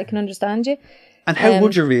wasn't. It's just I can understand you. And how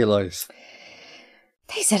would you realise?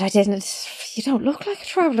 They said I didn't. You don't look like a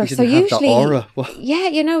traveller. So usually, aura. Yeah,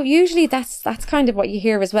 you know, usually that's kind of what you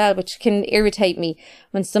hear as well, which can irritate me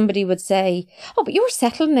when somebody would say, "Oh, but you're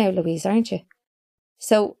settled now, Louise, aren't you?"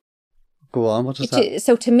 So go on. What does that?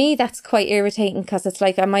 So to me, that's quite irritating, because it's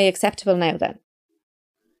like, am I acceptable now then?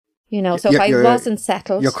 You know, so if I wasn't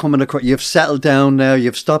settled, you're coming across. You've settled down now.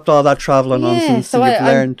 You've stopped all that traveller nonsense. So you've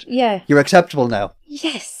learned. You're acceptable now.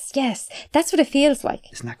 Yes, that's what it feels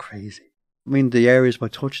like. Isn't that crazy? I mean, the areas by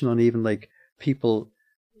touching on, even like people,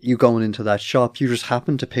 you going into that shop, you just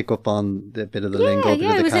happened to pick up on the bit of the lingo.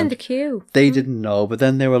 Yeah, it was in the queue. They didn't know, but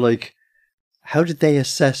then they were like, how did they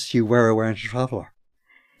assess you were or weren't a traveller?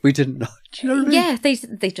 We didn't know. Do you know what I mean? Yeah,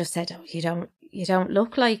 they just said, oh, you don't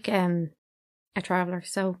look like a traveller,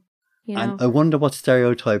 so, you know. And I wonder what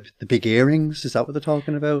stereotype, the big earrings, is that what they're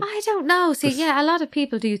talking about? I don't know. See, a lot of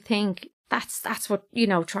people do think that's what, you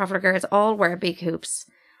know, traveller girls all wear big hoops.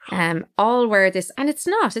 All wear this, and it's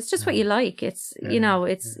not. It's just what you like. It's you know,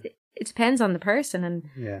 it depends on the person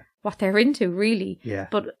and what they're into, really. Yeah.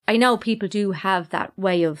 But I know people do have that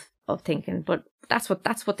way of thinking. But that's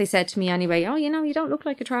what they said to me anyway. Oh, you know, you don't look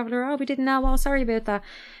like a traveller. Oh, we didn't know. Oh, sorry about that.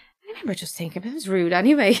 I remember just thinking it was rude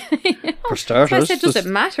anyway. You know? For starters, it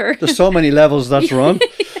doesn't matter. There's so many levels that's wrong.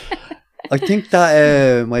 I think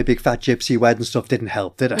that my big fat gypsy wedding stuff didn't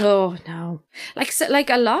help, did it? Oh no, like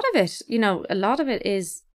a lot of it. You know, a lot of it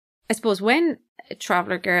is. I suppose when a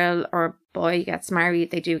traveller girl or boy gets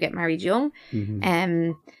married, they do get married young.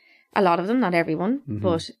 A lot of them, not everyone,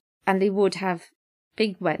 and they would have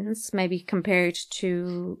big weddings, maybe compared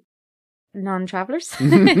to non-travellers.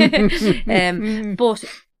 But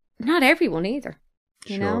not everyone either,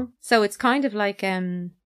 you know? So it's kind of like, I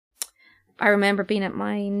remember being at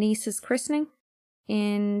my niece's christening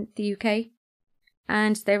in the UK,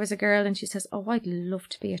 and there was a girl, and she says, oh, I'd love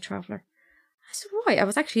to be a traveller. I said, why? I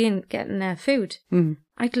was actually in getting food.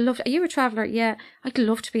 I'd love. Are you a traveller? Yeah, I'd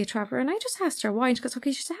love to be a traveller. And I just asked her why. And she goes,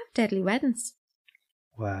 okay, she used to have deadly weddings.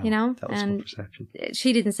 Wow. You know? That was good perception.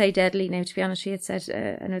 She didn't say deadly now, to be honest. She had said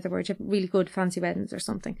another word, really good fancy weddings or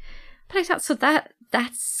something. But I thought, so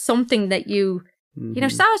that's something that you know,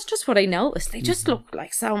 so it's just what I noticed. They just look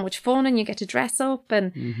like so much fun, and you get to dress up,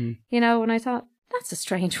 and, you know, and I thought, that's a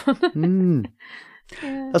strange one.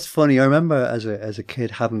 That's funny. I remember as a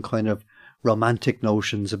kid having kind of romantic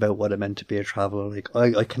notions about what it meant to be a traveller. Like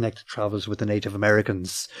I connected travellers with the Native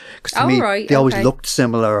Americans, because to me they always looked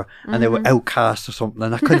similar, and they were outcasts or something,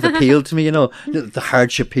 and that kind of appealed to me, you know, the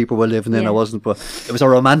hardship people were living in. I wasn't, but it was a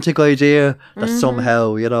romantic idea that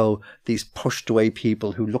somehow, you know, these pushed away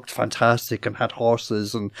people who looked fantastic and had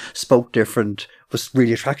horses and spoke different was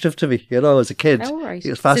really attractive to me, you know, as a kid. It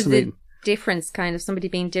was fascinating. So the difference, kind of somebody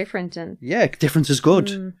being different, and difference is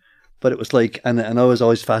good. But it was like, and I was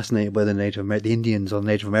always fascinated by the Indians or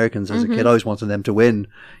Native Americans as a kid. I always wanted them to win,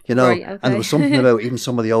 you know. And there was something about even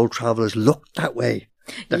some of the old travellers looked that way.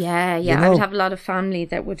 Yeah. You know? I would have a lot of family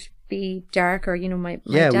that would be darker. You know, my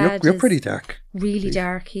dad you're pretty dark. Really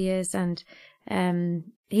dark, he is. And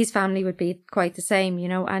his family would be quite the same, you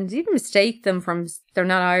know, and you'd mistake them from, they're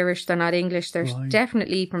not Irish, they're not English, they're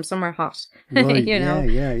definitely from somewhere hot, Right. you know.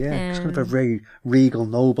 Yeah. It's kind of a very regal,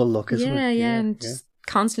 noble look, isn't it? Yeah, and just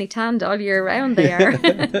constantly tanned all year round they are.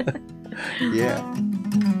 Yeah.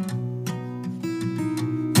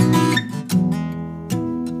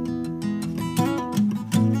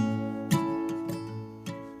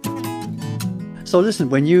 So listen,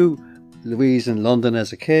 when Louise, in London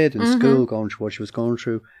as a kid, in school, going through what she was going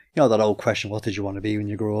through, you know, that old question, what did you want to be when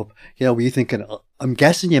you grew up? You know, were you thinking, I'm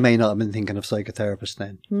guessing you may not have been thinking of psychotherapist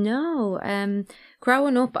then. No.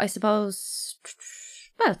 Growing up, I suppose,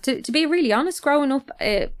 well, to be really honest, growing up,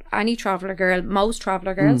 any traveller girl, most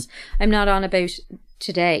traveller girls, I'm not on about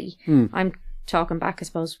today. I'm talking back, I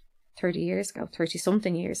suppose,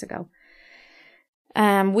 30-something years ago.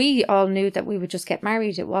 We all knew that we would just get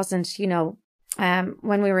married. It wasn't, you know,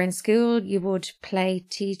 when we were in school, you would play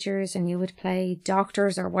teachers and you would play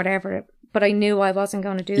doctors or whatever. But I knew I wasn't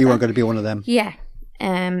going to do that. You weren't going to be one of them. Yeah.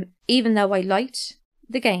 Even though I liked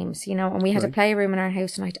the games, you know, and we had a playroom in our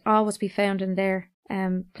house and I'd always be found in there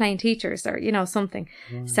playing teachers or, you know, something.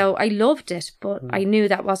 So I loved it, but I knew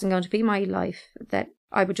that wasn't going to be my life, that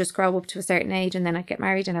I would just grow up to a certain age and then I'd get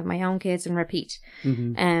married and have my own kids and repeat.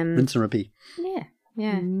 Rinse and repeat.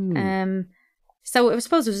 Yeah. So I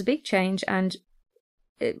suppose it was a big change, and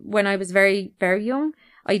when I was very, very young,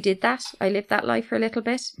 I did that. I lived that life for a little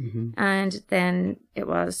bit, and then it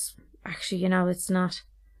was actually, you know,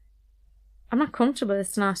 I'm not comfortable.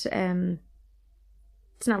 It's not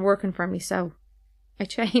working for me, so I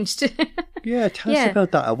changed. Tell us about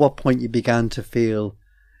that. At what point you began to feel,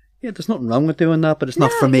 there's nothing wrong with doing that, but it's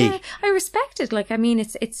not for me. Yeah. I respect it. Like, I mean,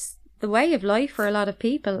 it's the way of life for a lot of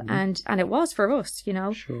people, and it was for us, you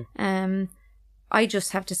know. Sure. I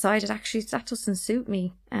just have decided, actually, that doesn't suit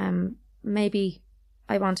me. Maybe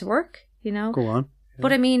I want to work, you know. Go on. Yeah.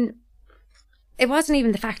 But I mean, it wasn't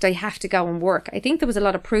even the fact I have to go and work. I think there was a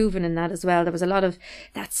lot of proving in that as well. There was a lot of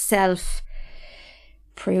that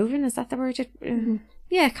self-proving, is that the word?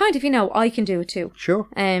 Yeah, kind of, you know, I can do it too. Sure.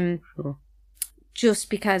 Sure. Just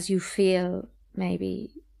because you feel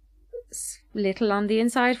maybe little on the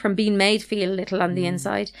inside, from being made feel little on the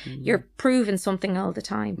inside, you're proving something all the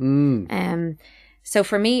time. So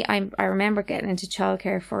for me, I remember getting into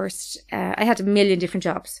childcare first. I had a million different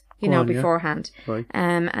jobs, beforehand. Right.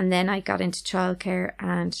 And then I got into childcare,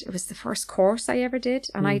 and it was the first course I ever did.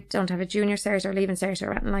 And I don't have a junior cert or leaving cert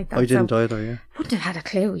or anything like that. I didn't either, yeah. Wouldn't have had a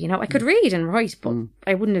clue, you know. I could read and write, but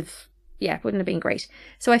I wouldn't have been great.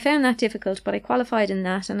 So I found that difficult, but I qualified in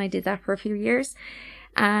that, and I did that for a few years.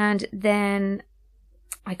 And then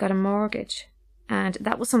I got a mortgage, and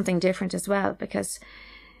that was something different as well, because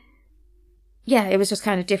it was just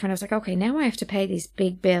kind of different. I was like, okay, now I have to pay these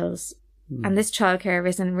big bills, and this childcare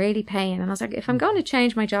isn't really paying. And I was like, if I'm going to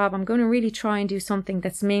change my job, I'm going to really try and do something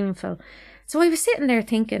that's meaningful. So I was sitting there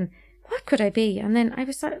thinking, what could I be? And then I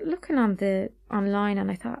was looking online, and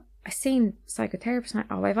I thought, I seen psychotherapists, and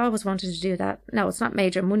I've always wanted to do that. No, it's not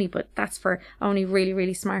major money, but that's for only really,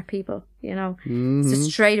 really smart people, you know. So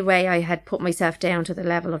straight away I had put myself down to the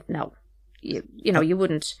level of, no, you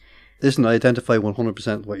wouldn't. Listen, I identify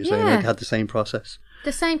 100% with what you're saying. I had the same process.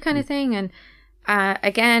 The same kind of thing. And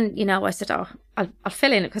again, you know, I said, I'll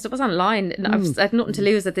fill in it, because it was online. I had nothing to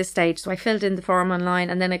lose at this stage. So I filled in the form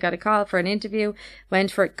online, and then I got a call for an interview,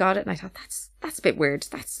 went for it, got it. And I thought, that's a bit weird.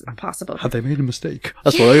 That's not possible. Have they made a mistake?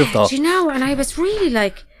 That's what I have thought. Do you know? And I was really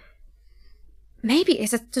like, maybe,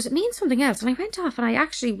 does it mean something else? And I went off and I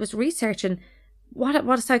actually was researching what a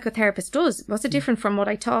psychotherapist does. Was it different from what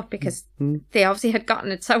I thought? Because they obviously had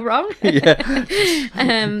gotten it so wrong.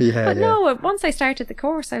 No, once I started the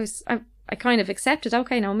course, I kind of accepted,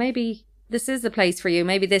 okay, no, maybe this is the place for you.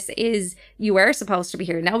 Maybe you were supposed to be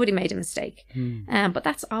here. Nobody made a mistake. But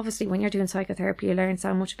that's obviously, when you're doing psychotherapy, you learn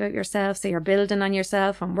so much about yourself. So you're building on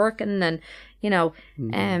yourself and working, and, you know,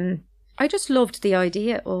 I just loved the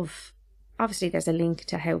idea of, obviously there's a link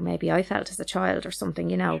to how maybe I felt as a child or something,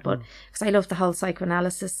 you know, but because I love the whole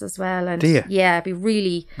psychoanalysis as well. And do you? Yeah, it'd be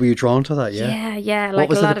really... Were you drawn to that? Yeah. Yeah. Like,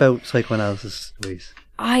 what was it about psychoanalysis, Louise?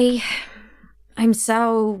 I'm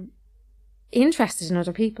so interested in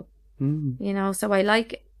other people. You know, so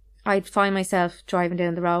I'd find myself driving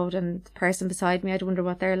down the road, and the person beside me, I'd wonder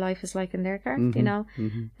what their life is like in their car, you know,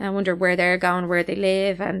 and I wonder where they're going, where they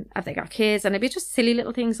live, and have they got kids, and it'd be just silly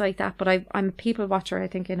little things like that. But I'm a people watcher, I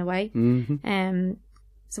think, in a way.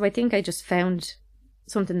 So I think I just found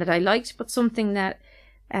something that I liked, but something that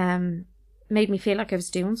made me feel like I was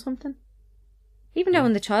doing something. Even though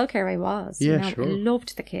in the childcare I was, yeah, you know, sure. I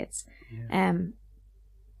loved the kids. Yeah.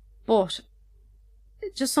 But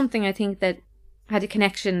just something I think that had a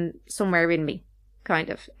connection somewhere in me, kind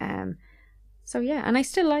of. So yeah, and I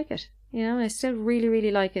still like it. You know, I still really,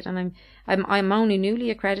 really like it, and I'm only newly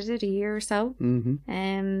accredited a year or so.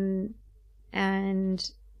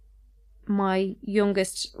 And my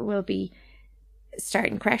youngest will be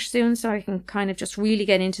starting creche soon, so I can kind of just really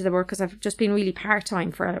get into the work, because I've just been really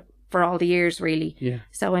part-time for all the years, really. Yeah.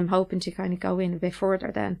 So I'm hoping to kind of go in a bit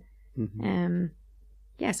further then.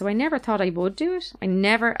 Yeah, so I never thought I would do it. I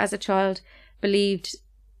never, as a child, believed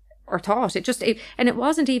or thought. And it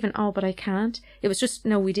wasn't even, oh, but I can't. It was just,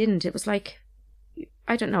 no, we didn't. It was like,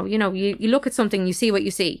 I don't know, you know, you look at something, you see what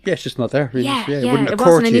you see. Yeah, it's just not there. Really. Yeah, it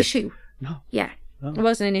wasn't an issue. No. Yeah, it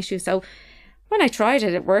wasn't an issue. So when I tried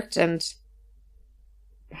it, it worked, and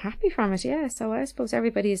happy from it. Yeah, so I suppose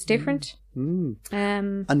everybody is different.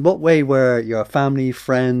 And what way were your family,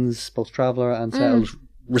 friends, both traveller and settled,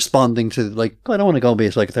 responding to, like, I don't want to go and be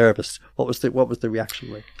a psychotherapist? What was the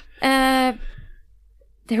reaction like?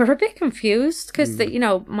 They were a bit confused, because you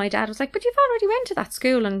know, my dad was like, but you've already went to that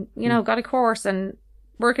school and, you know, got a course and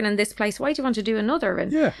working in this place, why do you want to do another?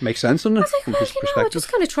 And yeah, makes sense, doesn't it? I was like, well, you know, I'm just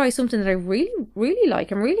going to try something that I really, really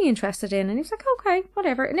like, I'm really interested in. And he was like, okay,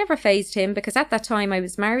 whatever. It never fazed him, because at that time I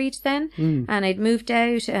was married then, and I'd moved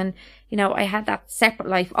out, and, you know, I had that separate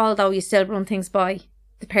life, although you still run things by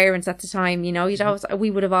the parents at the time, you know.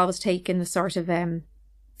 We would have always taken the sort of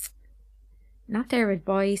not their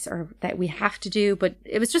advice or that we have to do, but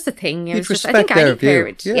it was just a thing. It was just, I think any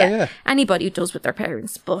parent, anybody who does with their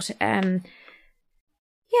parents. But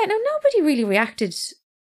yeah, no, nobody really reacted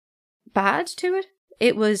bad to it.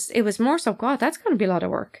 It was more so, God, that's going to be a lot of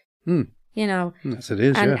work. You know. Yes, it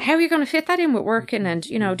is. And how are you going to fit that in with working and,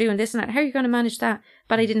 you know, doing this and that? How are you going to manage that?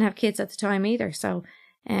 But I didn't have kids at the time either, so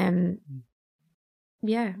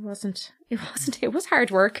yeah, it was hard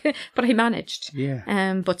work, but I managed.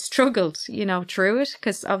 Yeah. But struggled, you know, through it,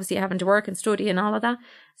 because obviously having to work and study and all of that.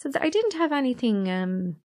 So I didn't have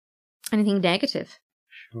anything negative.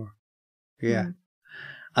 Sure. Yeah.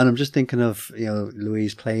 And I'm just thinking of, you know,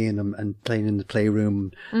 Louise playing and playing in the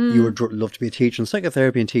playroom. You would love to be a teacher, and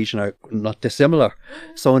psychotherapy and teaching are not dissimilar.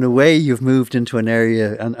 So in a way, you've moved into an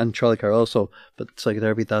area, and childcare also, but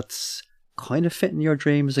psychotherapy, that's kind of fitting your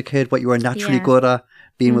dream as a kid, what you were naturally good at,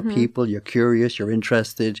 being with people. You're curious, you're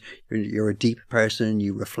interested, you're a deep person,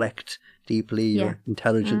 you reflect deeply, you're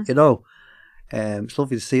intelligent, you know. It's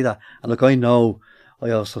lovely to see that. And look, I know, I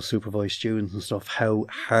also supervise students and stuff, how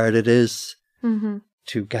hard it is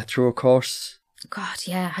to get through a course. God,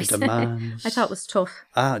 yeah. The demands. I thought it was tough.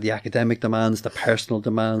 The academic demands, the personal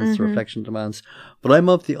demands, the reflection demands. But I'm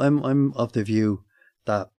of the view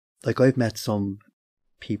that, like, I've met some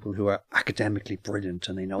people who are academically brilliant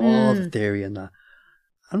and they know all the theory and that.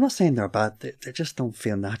 I'm not saying they're bad, they just don't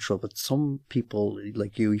feel natural, but some people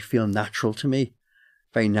like you feel natural to me,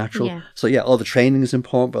 very natural. Yeah. So yeah, all the training is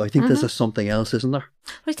important, but I think there's something else, isn't there?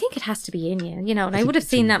 Well, I think it has to be in you, you know, and I would have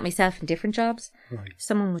seen that myself in different jobs. Right.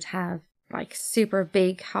 Someone would have like super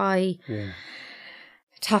big, high,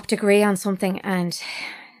 top degree on something and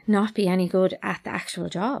not be any good at the actual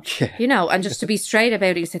job, you know, and just to be straight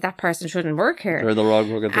about it, you say that person shouldn't work here. They're the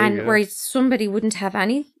wrong worker. And whereas somebody wouldn't have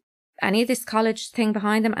any of this college thing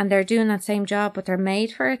behind them, and they're doing that same job, but they're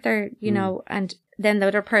made for it. They're, you know, and then the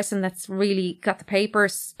other person that's really got the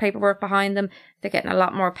paperwork behind them, they're getting a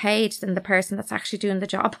lot more paid than the person that's actually doing the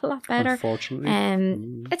job a lot better.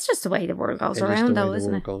 Unfortunately. It's just the way the world goes around, though,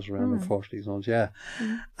 isn't it? The world goes around, unfortunately, sometimes, yeah.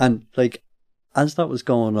 And like, as that was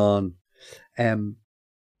going on,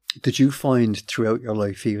 did you find throughout your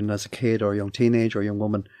life, even as a kid or a young teenager or a young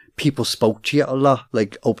woman, people spoke to you a lot,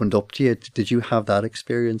 like opened up to you? Did you have that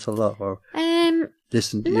experience a lot, or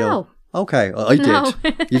listen? You know? Okay, I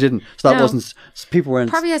did. You didn't. So that wasn't. So people weren't.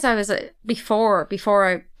 Probably as I was before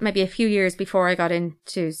I, maybe a few years before I got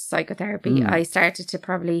into psychotherapy, I started to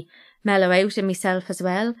probably mellow out in myself as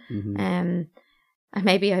well. And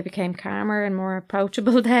maybe I became calmer and more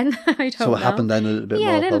approachable then. I don't know. So it happened then a little bit more?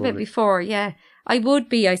 Yeah, a little bit before, yeah. I would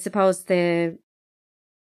be, I suppose, I'm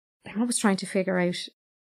always trying to figure out,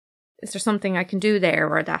 is there something I can do there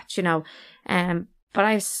or that, you know? But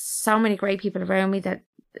I have so many great people around me that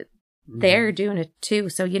they're doing it too.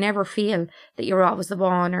 So you never feel that you're always the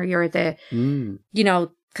one or you're the, you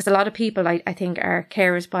know, because a lot of people I think are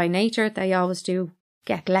carers by nature. They always do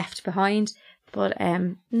get left behind. But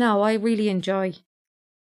no, I really enjoy,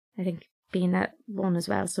 I think, being that one as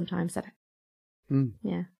well sometimes.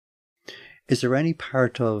 Yeah. Is there any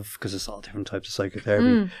part of, because it's all different types of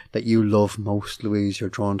psychotherapy, that you love most, Louise, you're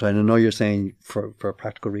drawn to? And I know you're saying for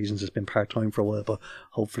practical reasons it's been part-time for a while, but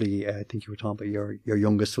hopefully, I think you were talking about your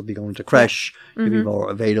youngest will be going to creche, you'll be more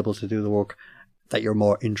available to do the work that you're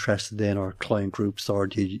more interested in, or client groups, or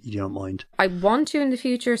do you don't mind? I want to in the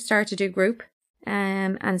future start to do group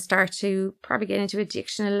and start to probably get into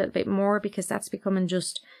addiction a little bit more, because that's becoming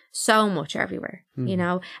just so much everywhere, you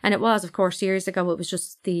know. And it was, of course, years ago, it was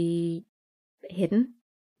just the hidden.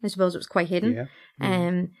 I suppose it was quite hidden.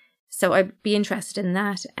 Yeah. So I'd be interested in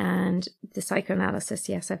that, and the psychoanalysis.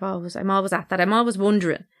 Yes, I'm always at that. I'm always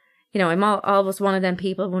wondering, you know, I'm always one of them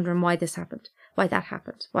people wondering why this happened, why that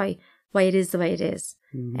happened, why it is the way it is.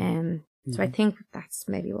 So I think that's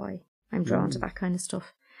maybe why I'm drawn to that kind of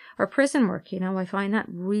stuff. Or prison work, you know, I find that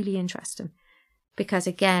really interesting, because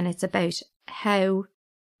again, it's about how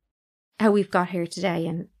we've got here today,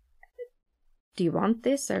 and do you want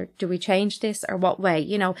this, or do we change this, or what way?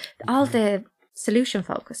 You know, all the solution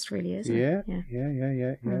focused really, isn't it?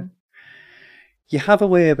 Yeah. You have a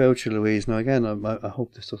way about you, Louise. Now, again, I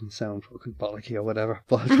hope this doesn't sound fucking bollocky or whatever,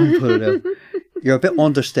 but I'll try and put it out. You're a bit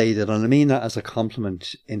understated, and I mean that as a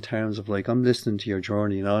compliment, in terms of, like, I'm listening to your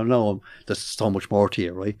journey, and I know there's so much more to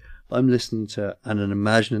you, right? But I'm listening to and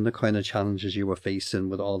imagining the kind of challenges you were facing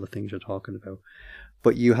with all the things you're talking about.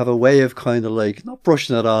 But you have a way of kind of like, not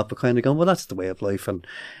brushing it off, but kind of going, well, that's the way of life.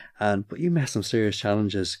 But you met some serious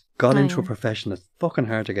challenges, got into a profession that's fucking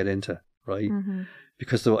hard to get into, right?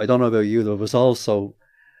 Because I don't know about you, there was also,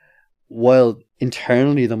 while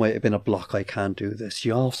internally there might have been a block, I can't do this,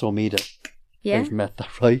 you also meet it. Yeah. I've met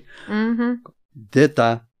that, right? Did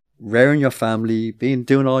that, rearing your family,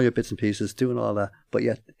 doing all your bits and pieces, doing all that, but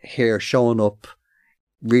yet here, showing up,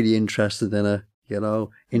 really interested in it. You know,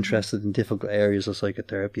 interested in difficult areas of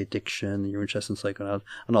psychotherapy, addiction, you're interested in psychoanalysis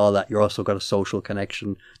and all that. You're also got a social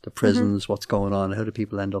connection to prisons, what's going on, how do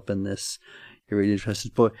people end up in this? You're really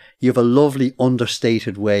interested. But you have a lovely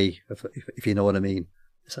understated way, if you know what I mean.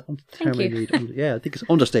 Is that the term I need? Yeah, I think it's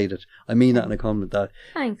understated. I mean that in a comment that.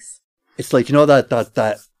 Thanks. It's like, you know,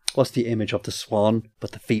 that what's the image of the swan,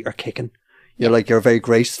 but the feet are kicking? You're like, you're very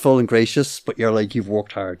graceful and gracious, but you're like, you've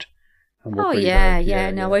worked hard. Oh yeah,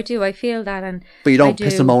 I do. I feel that, but you don't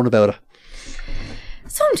piss and moan about it.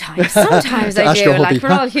 Sometimes I do. Like,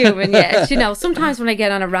 we're all human, yeah. You know, sometimes when I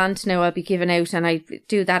get on a rant now, I'll be giving out, and I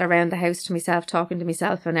do that around the house to myself, talking to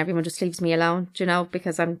myself, and everyone just leaves me alone. You know,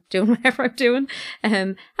 because I'm doing whatever I'm doing,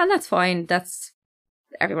 and that's fine.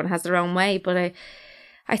 Everyone has their own way, but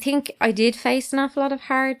I think I did face an awful lot of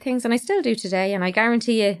hard things, and I still do today. And I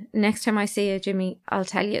guarantee you, next time I see you, Jimmy, I'll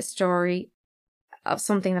tell you a story of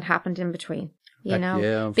something that happened in between, you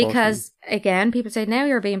know, because again, people say, now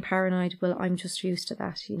you're being paranoid. Well, I'm just used to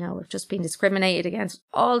that, you know, I've just been discriminated against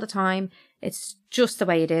all the time. It's just the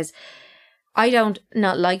way it is. I don't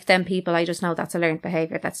not like them people. I just know that's a learned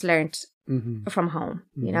behaviour that's learned from home,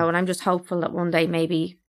 you know, and I'm just hopeful that one day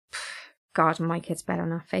maybe, God, my kids better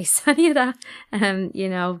not face any of that, you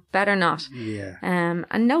know, better not. Yeah.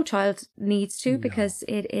 And no child needs to, because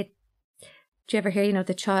it do you ever hear, you know,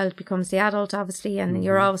 the child becomes the adult, obviously, and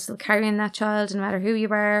you're always still carrying that child, no matter who you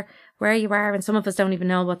are, where you are, and some of us don't even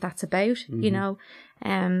know what that's about, you know.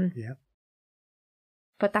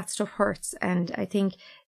 But that stuff hurts, and I think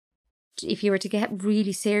if you were to get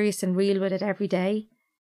really serious and real with it every day,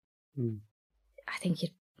 I think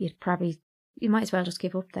you'd probably, you might as well just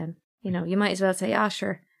give up then. You know, you might as well say,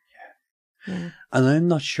 sure. Yeah. And I'm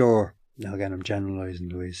not sure, now again, I'm generalising,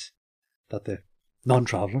 Louise, that the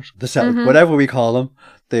non-travellers, the whatever we call them,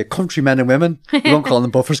 the countrymen and women, we don't call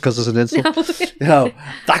them buffers because it's an insult. No. You know,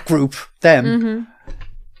 that group, them,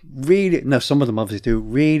 really, now some of them obviously do,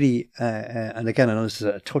 really, and again, I know this is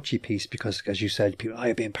a touchy piece because, as you said, people,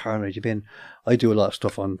 you're being paranoid, I do a lot of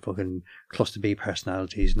stuff on fucking cluster B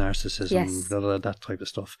personalities, narcissism, that type of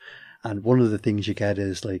stuff. And one of the things you get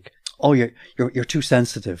is like, you're too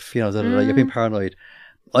sensitive, you know, you're being paranoid.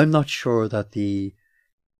 I'm not sure that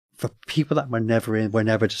for people that were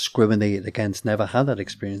never discriminated against, never had that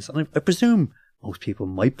experience, and I presume most people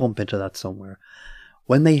might bump into that somewhere,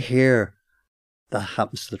 when they hear that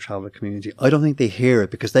happens to the traveller community, I don't think they hear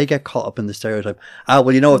it because they get caught up in the stereotype.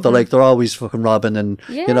 Well, you know what they're like, they're always fucking robbing and,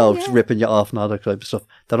 just ripping you off and all that type of stuff.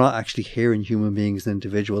 They're not actually hearing human beings and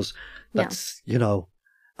individuals. That's, you know,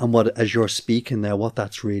 and what, as you're speaking there, what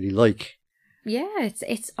that's really like. Yeah,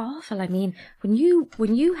 it's awful. I mean, when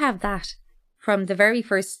you have that from the very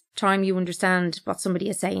first time you understand what somebody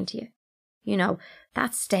is saying to you, you know,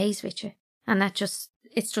 that stays with you. And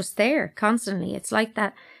it's just there constantly. It's like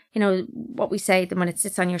that, what we say, when it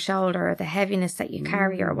sits on your shoulder, or the heaviness that you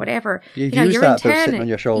carry, or whatever. You've used you're that about sitting on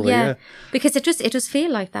your shoulder, yeah. Because it does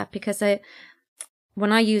feel like that, because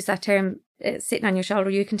when I use that term, sitting on your shoulder,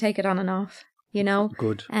 you can take it on and off,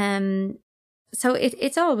 Good. So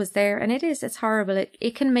it's always there, and it's horrible.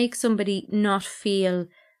 It can make somebody not feel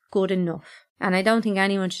good enough. And I don't think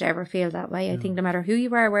anyone should ever feel that way. I think no matter who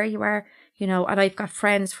you are, where you are, and I've got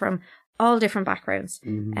friends from all different backgrounds.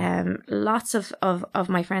 Lots of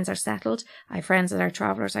my friends are settled. I have friends that are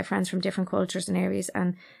travellers. I have friends from different cultures and areas.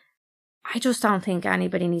 And I just don't think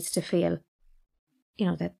anybody needs to feel,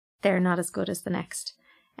 that they're not as good as the next,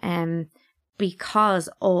 because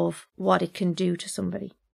of what it can do to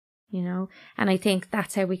somebody, And I think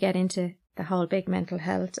that's how we get into the whole big mental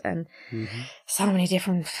health and so many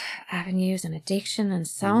different avenues and addiction and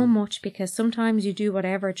so much, because sometimes you do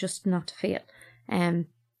whatever just not to feel. And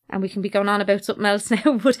we can be going on about something else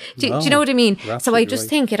now, but do you know what I mean? So I just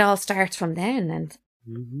think it all starts from then,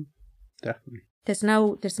 and definitely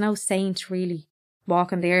there's no saint really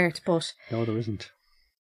walking the earth, but no, there isn't.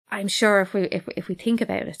 I'm sure if we think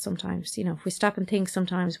about it sometimes, if we stop and think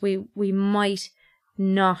sometimes, we might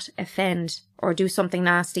not offend or do something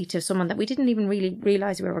nasty to someone that we didn't even really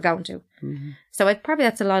realise we were going to. So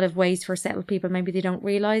that's a lot of ways for settled people. Maybe they don't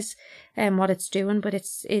realise what it's doing, but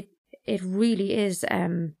it really is.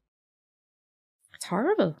 It's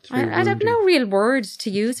horrible. I have no real words to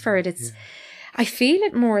use for it. I feel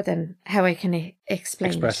it more than how I can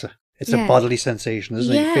express it. It's a bodily sensation,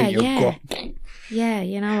 isn't it? You feel your gut.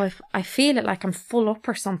 Yeah, I feel it like I'm full up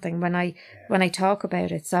or something when I talk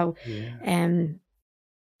about it. So,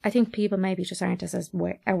 I think people maybe just aren't as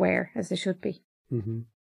aware as they should be.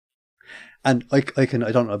 And I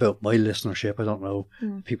don't know about my listenership. I don't know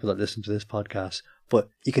people that listen to this podcast, but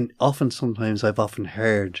I've often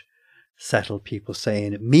heard settled people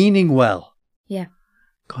saying it, meaning well. Yeah.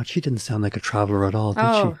 God, she didn't sound like a traveller at all, did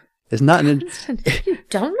she? Isn't that you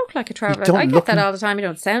don't look like a traveller. I get that all the time. You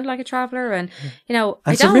don't sound like a traveller, and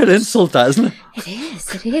it's a real insult, that, isn't it?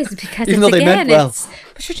 It is because even though they meant well.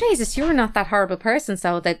 But sure, Jesus, you're not that horrible person,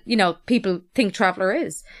 so that people think traveller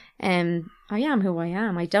is. I am who I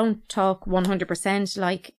am. I don't talk 100%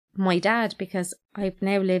 like my dad, because I've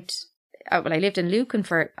now lived. I lived in Lucan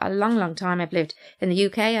for a long, long time. I've lived in the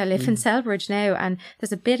UK. I live in Selbridge now, and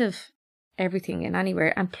there's a bit of everything in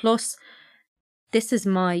anywhere. And plus, this is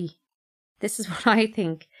what I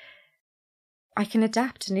think. I can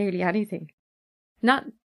adapt to nearly anything.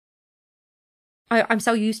 I'm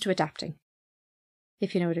so used to adapting,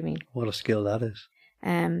 if you know what I mean. What a skill that is.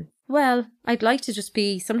 Well, I'd like to just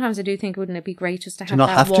be, sometimes I do think, wouldn't it be great just to have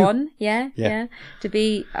that one? Yeah. To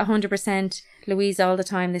be 100% Louise all the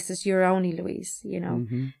time. This is your only Louise,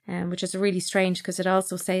 which is really strange, because it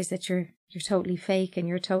also says that you're totally fake and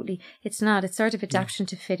it's not. It's sort of adaptation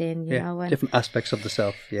to fit in, you know. And different aspects of the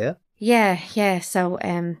self, yeah. Yeah. So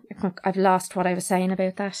I've lost what I was saying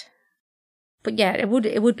about that. But yeah, it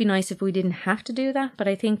would be nice if we didn't have to do that. But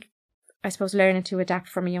I suppose learning to adapt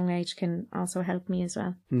from a young age can also help me as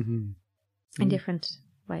well in different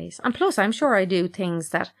ways. And plus, I'm sure I do things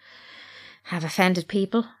that have offended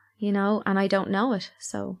people, and I don't know it.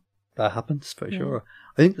 So that happens for sure.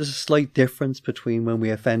 I think there's a slight difference between when we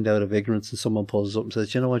offend out of ignorance and someone pulls us up and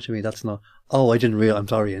says, you know what you mean, that's not, I didn't realize, I'm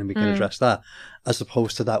sorry, and we can address that, as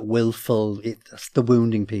opposed to that willful, that's the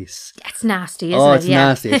wounding piece. It's nasty, isn't it? It's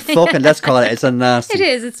nasty. It's fucking, let's call it, it's a nasty. It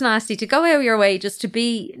is, it's nasty. To go out of your way just to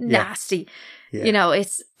be nasty. Yeah.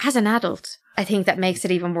 It's, as an adult, I think that makes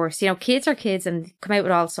it even worse. Kids are kids and come out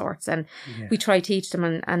with all sorts, and we try to teach them,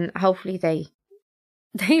 and hopefully they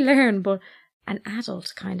learn, but an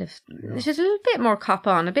adult kind of, there's a little bit more cop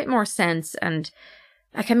on, a bit more sense. And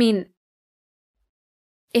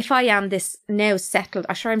if I am this now settled,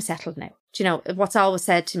 I'm sure I'm settled now. Do you know what's always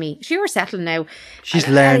said to me? You're settled now. She's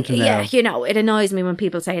learned now. Yeah, it annoys me when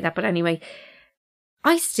people say that. But anyway,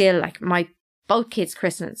 I still, my both kids'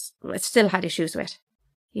 christenings, I still had issues with,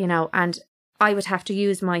 and I would have to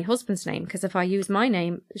use my husband's name, because if I use my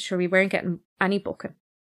name, sure, we weren't getting any booking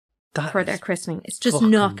for their christening. It's just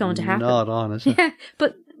not going to happen. Not on, is it? Yeah,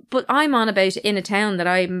 but I'm on about in a town that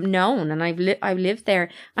I'm known, and I've lived there,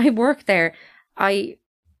 I work there,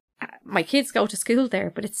 my kids go to school there,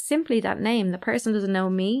 but it's simply that name. The person doesn't know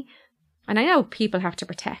me, and I know people have to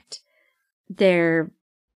protect their,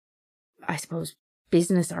 I suppose,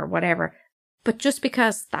 business or whatever. But just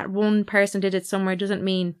because that one person did it somewhere doesn't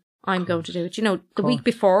mean I'm going to do it. The week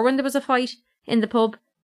before, when there was a fight in the pub,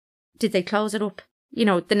 did they close it up?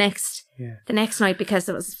 The next night, because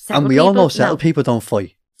it was settled. And we all know settled people don't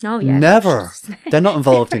fight. Oh, yeah. Never. They're not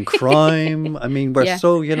involved in crime. I mean, we're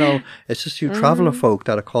so, you know, it's just you traveller folk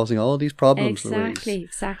that are causing all these problems, Louise.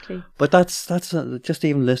 Exactly. But that's just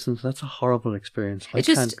even listening, that's a horrible experience. I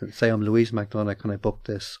can't say I'm Louise Mcdonagh, can I book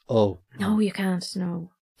this? Oh. No, you can't,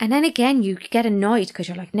 no. And then again, you get annoyed because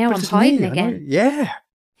you're like, now I'm hiding again. Yeah.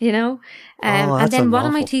 You know? And then what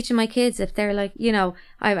am I teaching my kids if they're like, you know,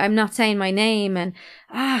 I'm not saying my name and,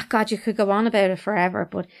 God, you could go on about it forever.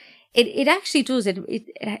 But it actually does.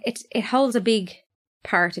 It holds a big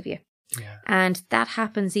part of you. Yeah. And that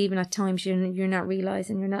happens even at times you're not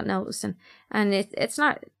realising, you're not noticing. And it's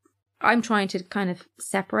not, I'm trying to kind of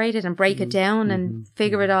separate it and break it down and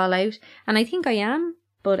figure it all out. And I think I am,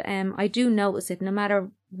 but I do notice it no matter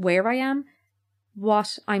where I am,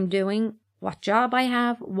 what I'm doing, what job I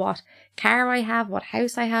have, what car I have, what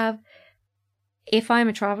house I have. If I'm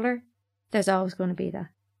a traveller, there's always going to be that.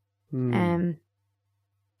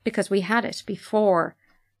 Because we had it before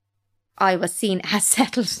I was seen as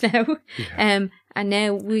settled now. Yeah. And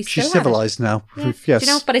now we still She's civilised now. Yeah. Yes. You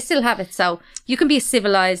know, but I still have it. So you can be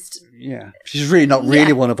civilised. Yeah. She's really not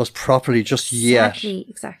really one of us properly just yet.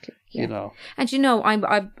 Exactly. Yeah. You know. And you know,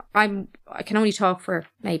 I can only talk for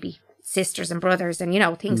maybe sisters and brothers and, you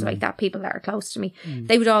know, things like that, people that are close to me.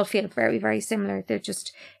 They would all feel very, very similar. They're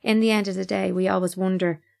just, in the end of the day, we always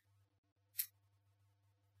wonder,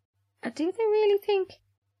 do they really think,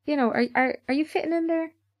 you know, are you fitting in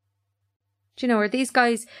there? Do you know, are these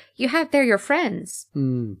guys, they're your friends.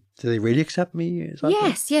 Do they really accept me?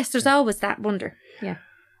 Yes, there's always that wonder. Yeah.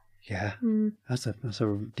 Yeah. That's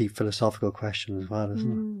a deep philosophical question as well,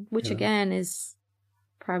 isn't it? Which again is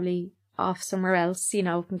probably off somewhere else, you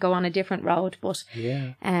know, can go on a different road, but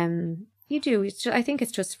you do. I think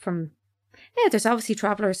it's just from, there's obviously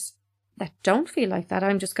travellers that don't feel like that.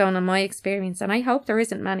 I'm just going on my experience, and I hope there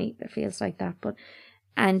isn't many that feels like that.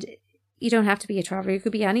 And you don't have to be a traveller. You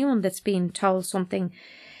could be anyone that's been told something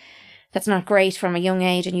that's not great from a young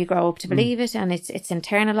age, and you grow up to believe it, and it's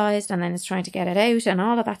internalised, and then it's trying to get it out, and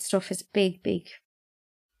all of that stuff is big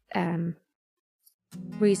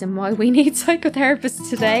reason why we need psychotherapists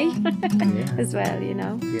today as well, you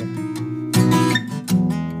know.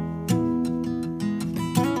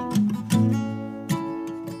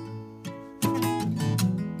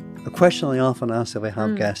 A question I often ask if I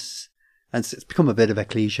have guests, and it's become a bit of a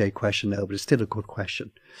cliche question now, but it's still a good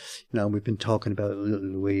question. You know, we've been talking about little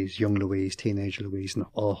Louise, young Louise, teenage Louise, and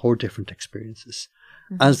all her different experiences.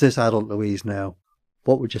 As this adult Louise now,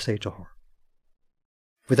 what would you say to her?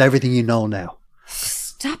 With everything you know now.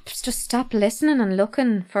 Stop listening and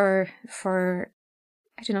looking for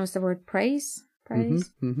I don't know, is the word praise? You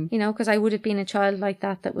know, because I would have been a child like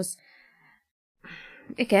that was,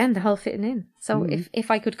 again, the whole fitting in. So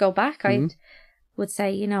if I could go back, I would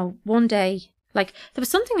say, you know, one day, like there was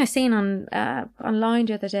something I seen on online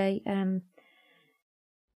the other day.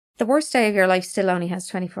 The worst day of your life still only has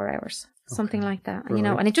 24 hours. Something like that, you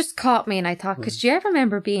know, and it just caught me, and I thought, because do you ever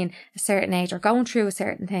remember being a certain age or going through a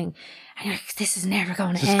certain thing, and you're like, this is never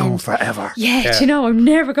going to end. It's going forever. Yeah, do you know, I'm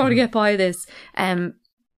never going to get by this. And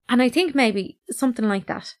I think maybe something like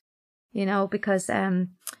that, you know, because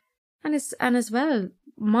and as well,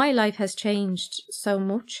 my life has changed so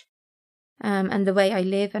much, and the way I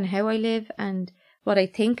live and how I live and what I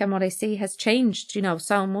think and what I see has changed, you know,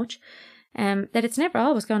 so much, that it's never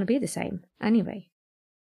always going to be the same anyway.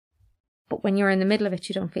 But when you're in the middle of it,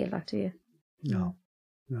 you don't feel that, do you? No.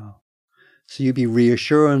 So you'd be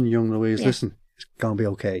reassuring young Louise, listen, it's going to be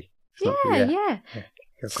okay. Yeah.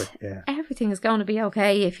 You're good, yeah. Everything is going to be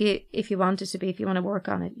okay if you want it to be, if you want to work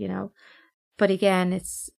on it, you know. But again,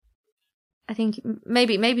 I think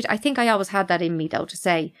I always had that in me, though, to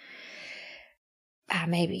say,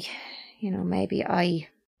 maybe I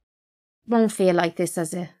won't feel like this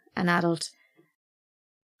as an adult.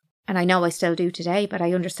 And I know I still do today, but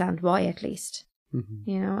I understand why, at least,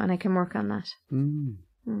 you know, and I can work on that.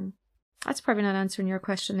 That's probably not answering your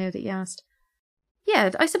question now that you asked.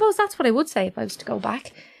 Yeah, I suppose that's what I would say if I was to go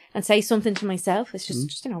back and say something to myself. It's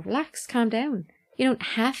just, you know, relax, calm down. You don't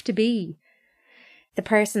have to be the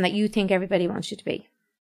person that you think everybody wants you to be.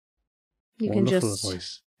 You Wonderful can just,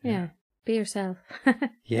 advice. Yeah, be yourself.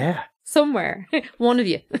 Yeah. Somewhere. One of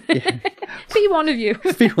you. Yeah. Be one of you.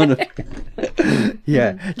 Be one of you.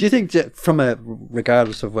 Yeah. Do you think that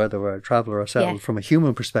regardless of whether we're a traveller or settled, from a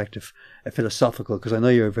human perspective, a philosophical, because I know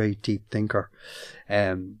you're a very deep thinker,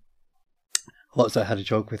 also I had a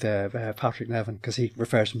joke with Patrick Nevin, because he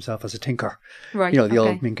refers to himself as a tinker. Right. You know, the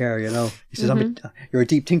old Mincar, you know. He says, you're a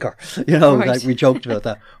deep tinker. You know, like we joked about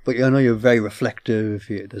that. But I know you're very reflective.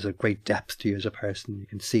 There's a great depth to you as a person. You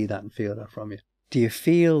can see that and feel that from you. Do you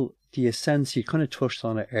feel do you sense, you kind of touched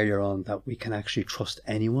on it earlier on, that we can actually trust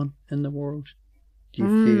anyone in the world? Do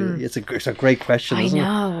you feel, it's a great question, isn't it?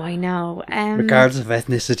 I know. Regardless of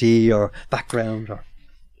ethnicity or background or...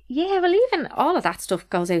 Yeah, well, even all of that stuff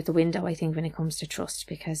goes out the window, I think, when it comes to trust,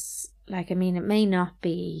 because, like, I mean, it may not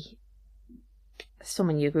be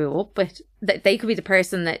someone you grew up with. They could be the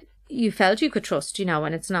person that you felt you could trust, you know,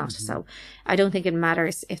 and it's not. Mm-hmm. So I don't think it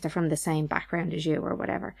matters if they're from the same background as you or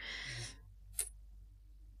whatever.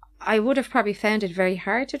 I would have probably found it very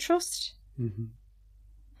hard to trust. Mm-hmm.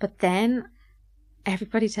 But then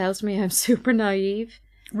everybody tells me I'm super naive.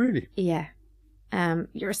 Really? Yeah.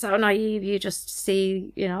 You're so naive, you just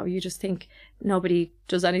see, you know, you just think nobody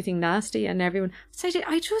does anything nasty and everyone... So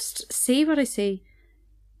I just see what I see.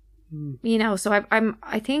 You know, so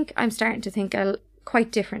I think I'm starting to think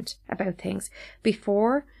quite different about things.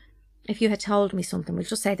 Before, if you had told me something, we'll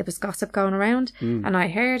just say there was gossip going around and I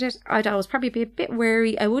heard it, I'd always probably be a bit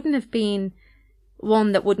wary. I wouldn't have been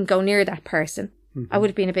one that wouldn't go near that person. I would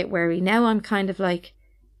have been a bit wary. Now I'm kind of like,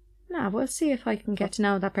 no, we'll see if I can get to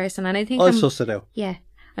know that person. And I think I'll suss it out. Yeah,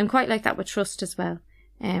 I'm quite like that with trust as well.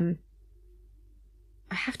 I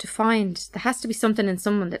have to find, there has to be something in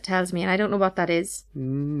someone that tells me, and I don't know what that is.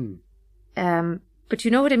 But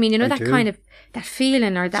you know what I mean? You know, that kind of, that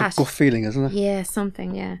feeling or that... It's a gut feeling, isn't it? Yeah,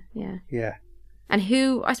 something, yeah. Yeah. And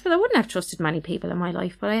I suppose I wouldn't have trusted many people in my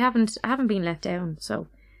life, but I haven't been let down, so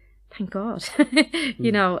thank God.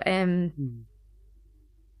 You know,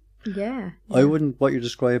 yeah. I wouldn't, what you're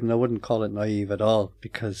describing, I wouldn't call it naive at all,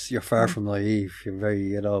 because you're far from naive. You're very,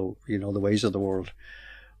 you know the ways of the world.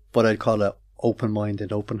 But I'd call it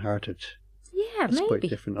open-minded, open-hearted. Yeah, it's maybe. Quite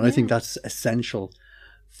different. And I think that's essential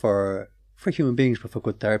for human beings, but for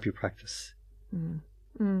good therapy practice. You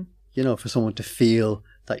know, for someone to feel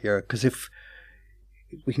that you're... Because if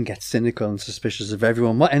we can get cynical and suspicious of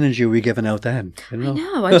everyone, what energy are we giving out then? You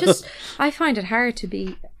know? I know. I find it hard to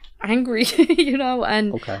be angry, you know,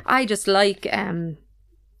 and I just like, I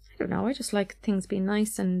don't know, I just like things being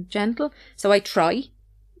nice and gentle. So I try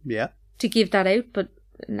to give that out, but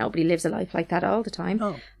nobody lives a life like that all the time.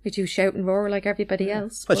 Oh. We do shout and roar like everybody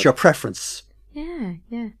else. But your preference. Yeah.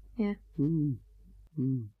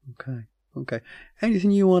 Okay.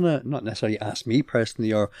 Anything you want to, not necessarily ask me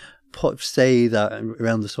personally, or say that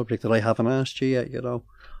around the subject that I haven't asked you yet, you know?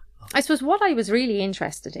 I suppose what I was really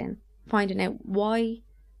interested in, finding out why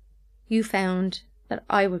you found that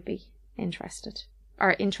I would be interested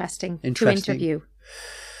or interesting to interview.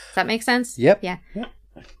 Does that make sense? Yep. Yeah.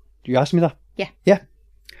 You asked me that? Yeah.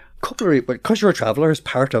 Couple of, because you're a traveller, is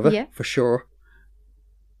part of it, for sure.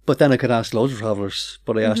 But then I could ask loads of travellers,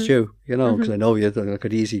 but I asked you, you know, because I know you, I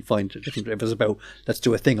could easily find a different, if it was about, let's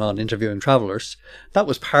do a thing on interviewing travellers. That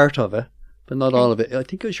was part of it, but not all of it. I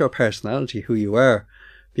think it was your personality, who you are,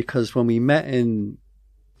 because when we met in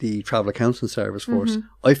the Traveller Counselling Service Force,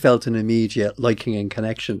 I felt an immediate liking and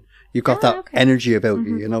connection. You got that energy about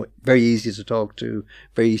you, you know, very easy to talk to,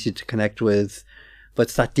 very easy to connect with, but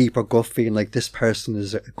it's that deeper gut feeling like this person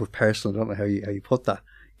is a good person. I don't know how you put that.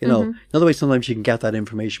 You know, another way sometimes you can get that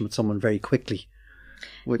information with someone very quickly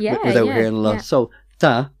without hearing a lot. Yeah. So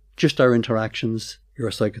just our interactions. You're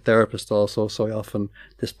a psychotherapist also, so often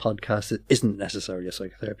this podcast isn't necessarily a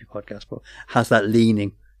psychotherapy podcast, but has that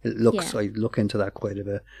leaning. It looks, I look into that quite a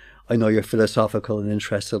bit. I know you're philosophical and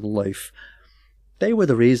interested in life. They were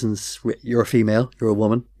the reasons. You're a female, you're a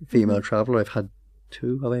woman, female traveller. I've had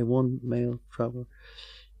one male traveller.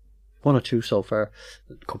 One or two so far.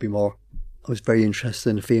 It could be more. I was very interested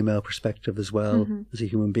in the female perspective as well, as a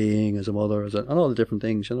human being, as a mother, and all the different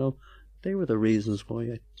things, you know. They were the reasons why,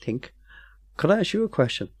 I think. Could I ask you a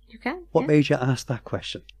question? You can. What made you ask that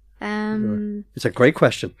question? It's a great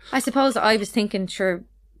question. I suppose I was thinking, sure,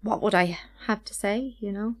 what would I have to say,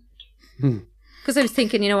 you know? Because I was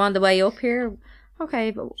thinking, you know, on the way up here, okay,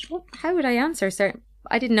 but how would I answer certain...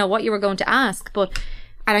 I didn't know what you were going to ask, but...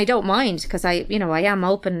 And I don't mind, because I am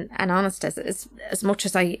open and honest as much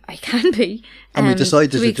as I can be. And we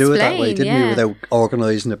decided to do it that way, didn't we? Without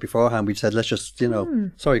organising it beforehand, we said, let's just, you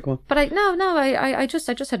know, sorry, go on. But I just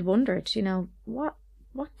had wondered, you know,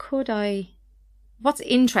 what's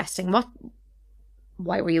interesting?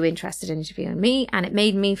 Why were you interested in interviewing me? And it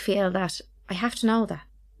made me feel that I have to know that,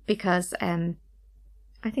 because I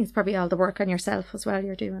think it's probably all the work on yourself as well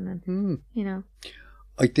you're doing, and you know.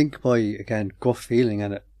 I think my, again, gut feeling,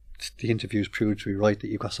 and the interviews proved to be right, that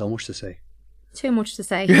you've got so much to say. Too much to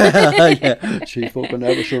say. Yeah. She fucking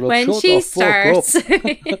never shut up. When shut she the starts.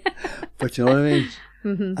 Fuck up. But you know what I mean?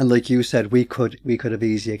 And like you said, we could have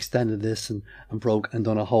easily extended this and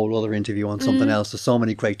done a whole other interview on something else. There's so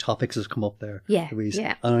many great topics that's come up there, Louise.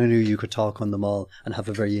 Yeah. And I knew you could talk on them all and have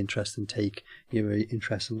a very interesting take. You're very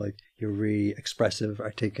interesting, like you're really expressive,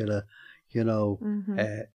 articulate, you know,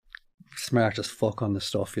 smart as fuck on the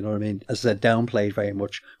stuff, you know what I mean? As I said, downplayed very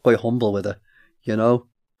much, quite humble with it, you know?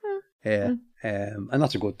 Yeah. And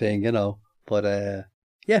that's a good thing, you know. But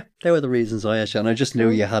yeah, they were the reasons I asked you. And I just knew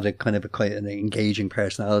you had a kind of quite an engaging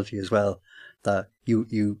personality as well. That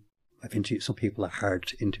I've interviewed some people are hard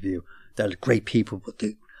to interview. They're great people,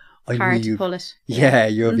 but hard to pull it. Yeah,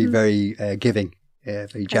 you'll be very giving,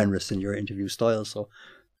 very generous in your interview style. So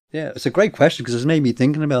yeah, it's a great question because it's made me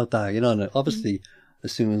thinking about that, you know. And obviously,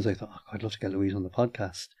 as soon as I thought, I'd love to get Louise on the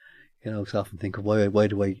podcast, you know, because I often think of why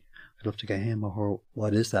do I'd love to get him or her.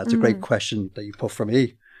 What is that? It's a great question that you put for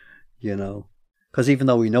me, you know. Because even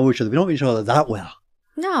though we know each other, we don't know each other that well.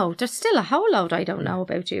 No, there's still a whole load I don't know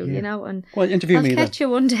about you, you know. And well, interview I'll me catch you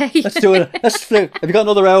one day. Let's do it. Let's flip. Have you got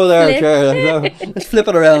another hour there, Chair? Let's flip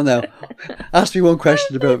it around now. Ask me one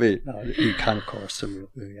question about me. No, you can, of course. So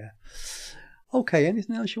yeah. Okay.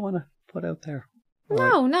 Anything else you want to put out there?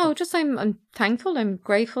 No. Just I'm thankful. I'm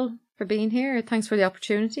grateful for being here. Thanks for the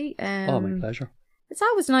opportunity. My pleasure. It's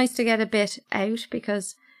always nice to get a bit out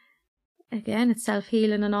because, again, it's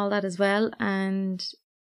self-healing and all that as well. And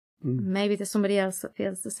maybe there's somebody else that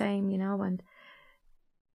feels the same, you know. And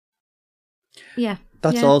yeah.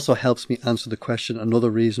 That also helps me answer the question. Another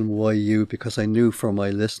reason why because I knew from my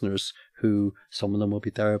listeners who some of them will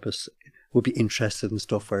be therapists, would be interested in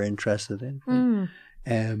stuff we're interested in.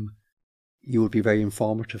 You would be very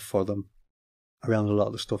informative for them around a lot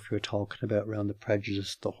of the stuff you're talking about, around the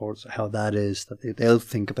prejudice, the hurts, how that is, that they'll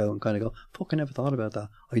think about and kind of go, fuck, I never thought about that.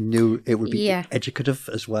 I knew it would be educative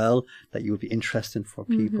as well, that you would be interesting for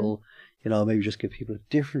people, you know, maybe just give people a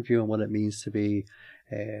different view on what it means to be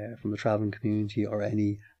from the travelling community or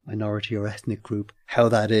any minority or ethnic group, how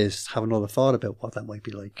that is, have another thought about what that might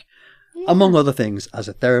be like. Yeah. Among other things, as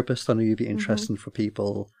a therapist, I know you'd be interesting for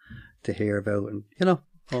people to hear about, and, you know,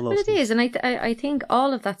 all those things. It is, and I think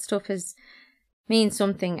all of that stuff means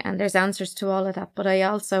something, and there's answers to all of that. But I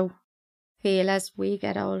also feel as we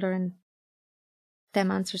get older, and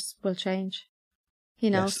them answers will change. You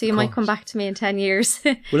know, so you might come back to me in 10 years.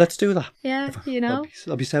 Well, let's do that. Yeah, you know.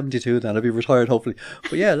 I'll be 72 then. I'll be retired, hopefully.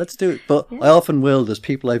 But yeah, let's do it. But I often will. There's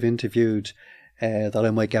people I've interviewed that I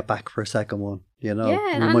might get back for a second one, you know.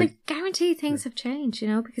 Yeah, and I guarantee things have changed, you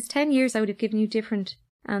know, because 10 years I would have given you different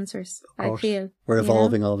answers, I feel. We're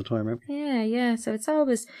evolving all the time, right? Yeah. So it's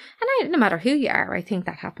always, and no matter who you are, I think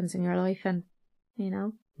that happens in your life, and, you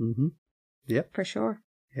know. Yep. For sure.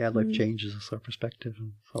 Yeah, life changes us, our perspective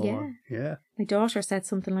and so on. Yeah. My daughter said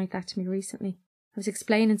something like that to me recently. I was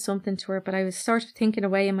explaining something to her, but I was sort of thinking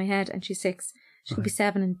away in my head, and she's 6. She could be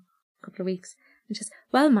 7 in a couple of weeks. And she says,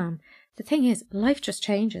 well, Mum, the thing is, life just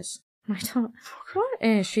changes. And I thought, what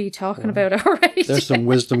is she talking about at her age? There's some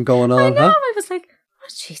wisdom going on, I know, I was like,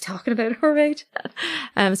 what's she talking about at her age?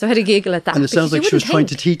 So I had a giggle at that. And it sounds like she was trying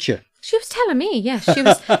to teach you. She was telling me, yes. She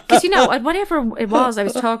was, because, you know, whatever it was I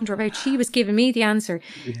was talking to her about, she was giving me the answer.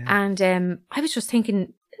 Yeah. And I was just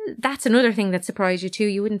thinking, that's another thing that surprised you too.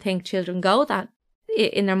 You wouldn't think children go that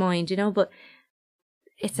in their mind, you know, but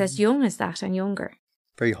it's as young as that and younger.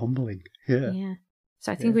 Very humbling. Yeah.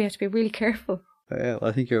 So I think we have to be really careful. Yeah, well,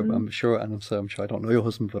 I think I'm sure, and I'm sure I don't know your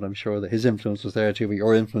husband, but I'm sure that his influence was there too. But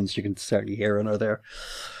your influence, you can certainly hear in her there,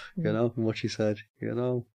 you know, in what she said, you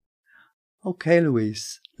know. Okay,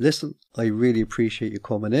 Louise, listen, I really appreciate you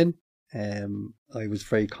coming in. I was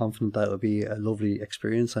very confident that it would be a lovely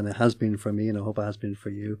experience, and it has been for me, and I hope it has been for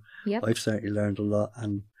you. Yep. I've certainly learned a lot,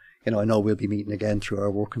 and, you know, I know we'll be meeting again through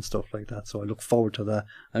our work and stuff like that, so I look forward to that.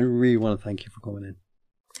 I really want to thank you for coming in.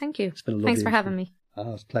 Thank you. It's been a lovely Thanks for having me.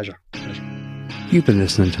 It's a pleasure. You've been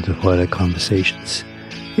listening to the Twilight Conversations.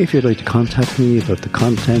 If you'd like to contact me about the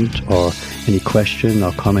content or any question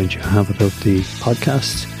or comment you have about the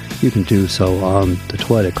podcast, you can do so on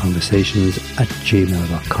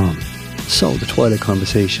thetwilightconversations@gmail.com. So, The Twilight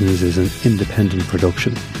Conversations is an independent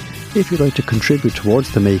production. If you'd like to contribute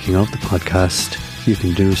towards the making of the podcast, you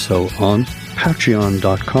can do so on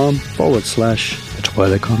patreon.com/The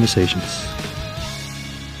Twilight Conversations.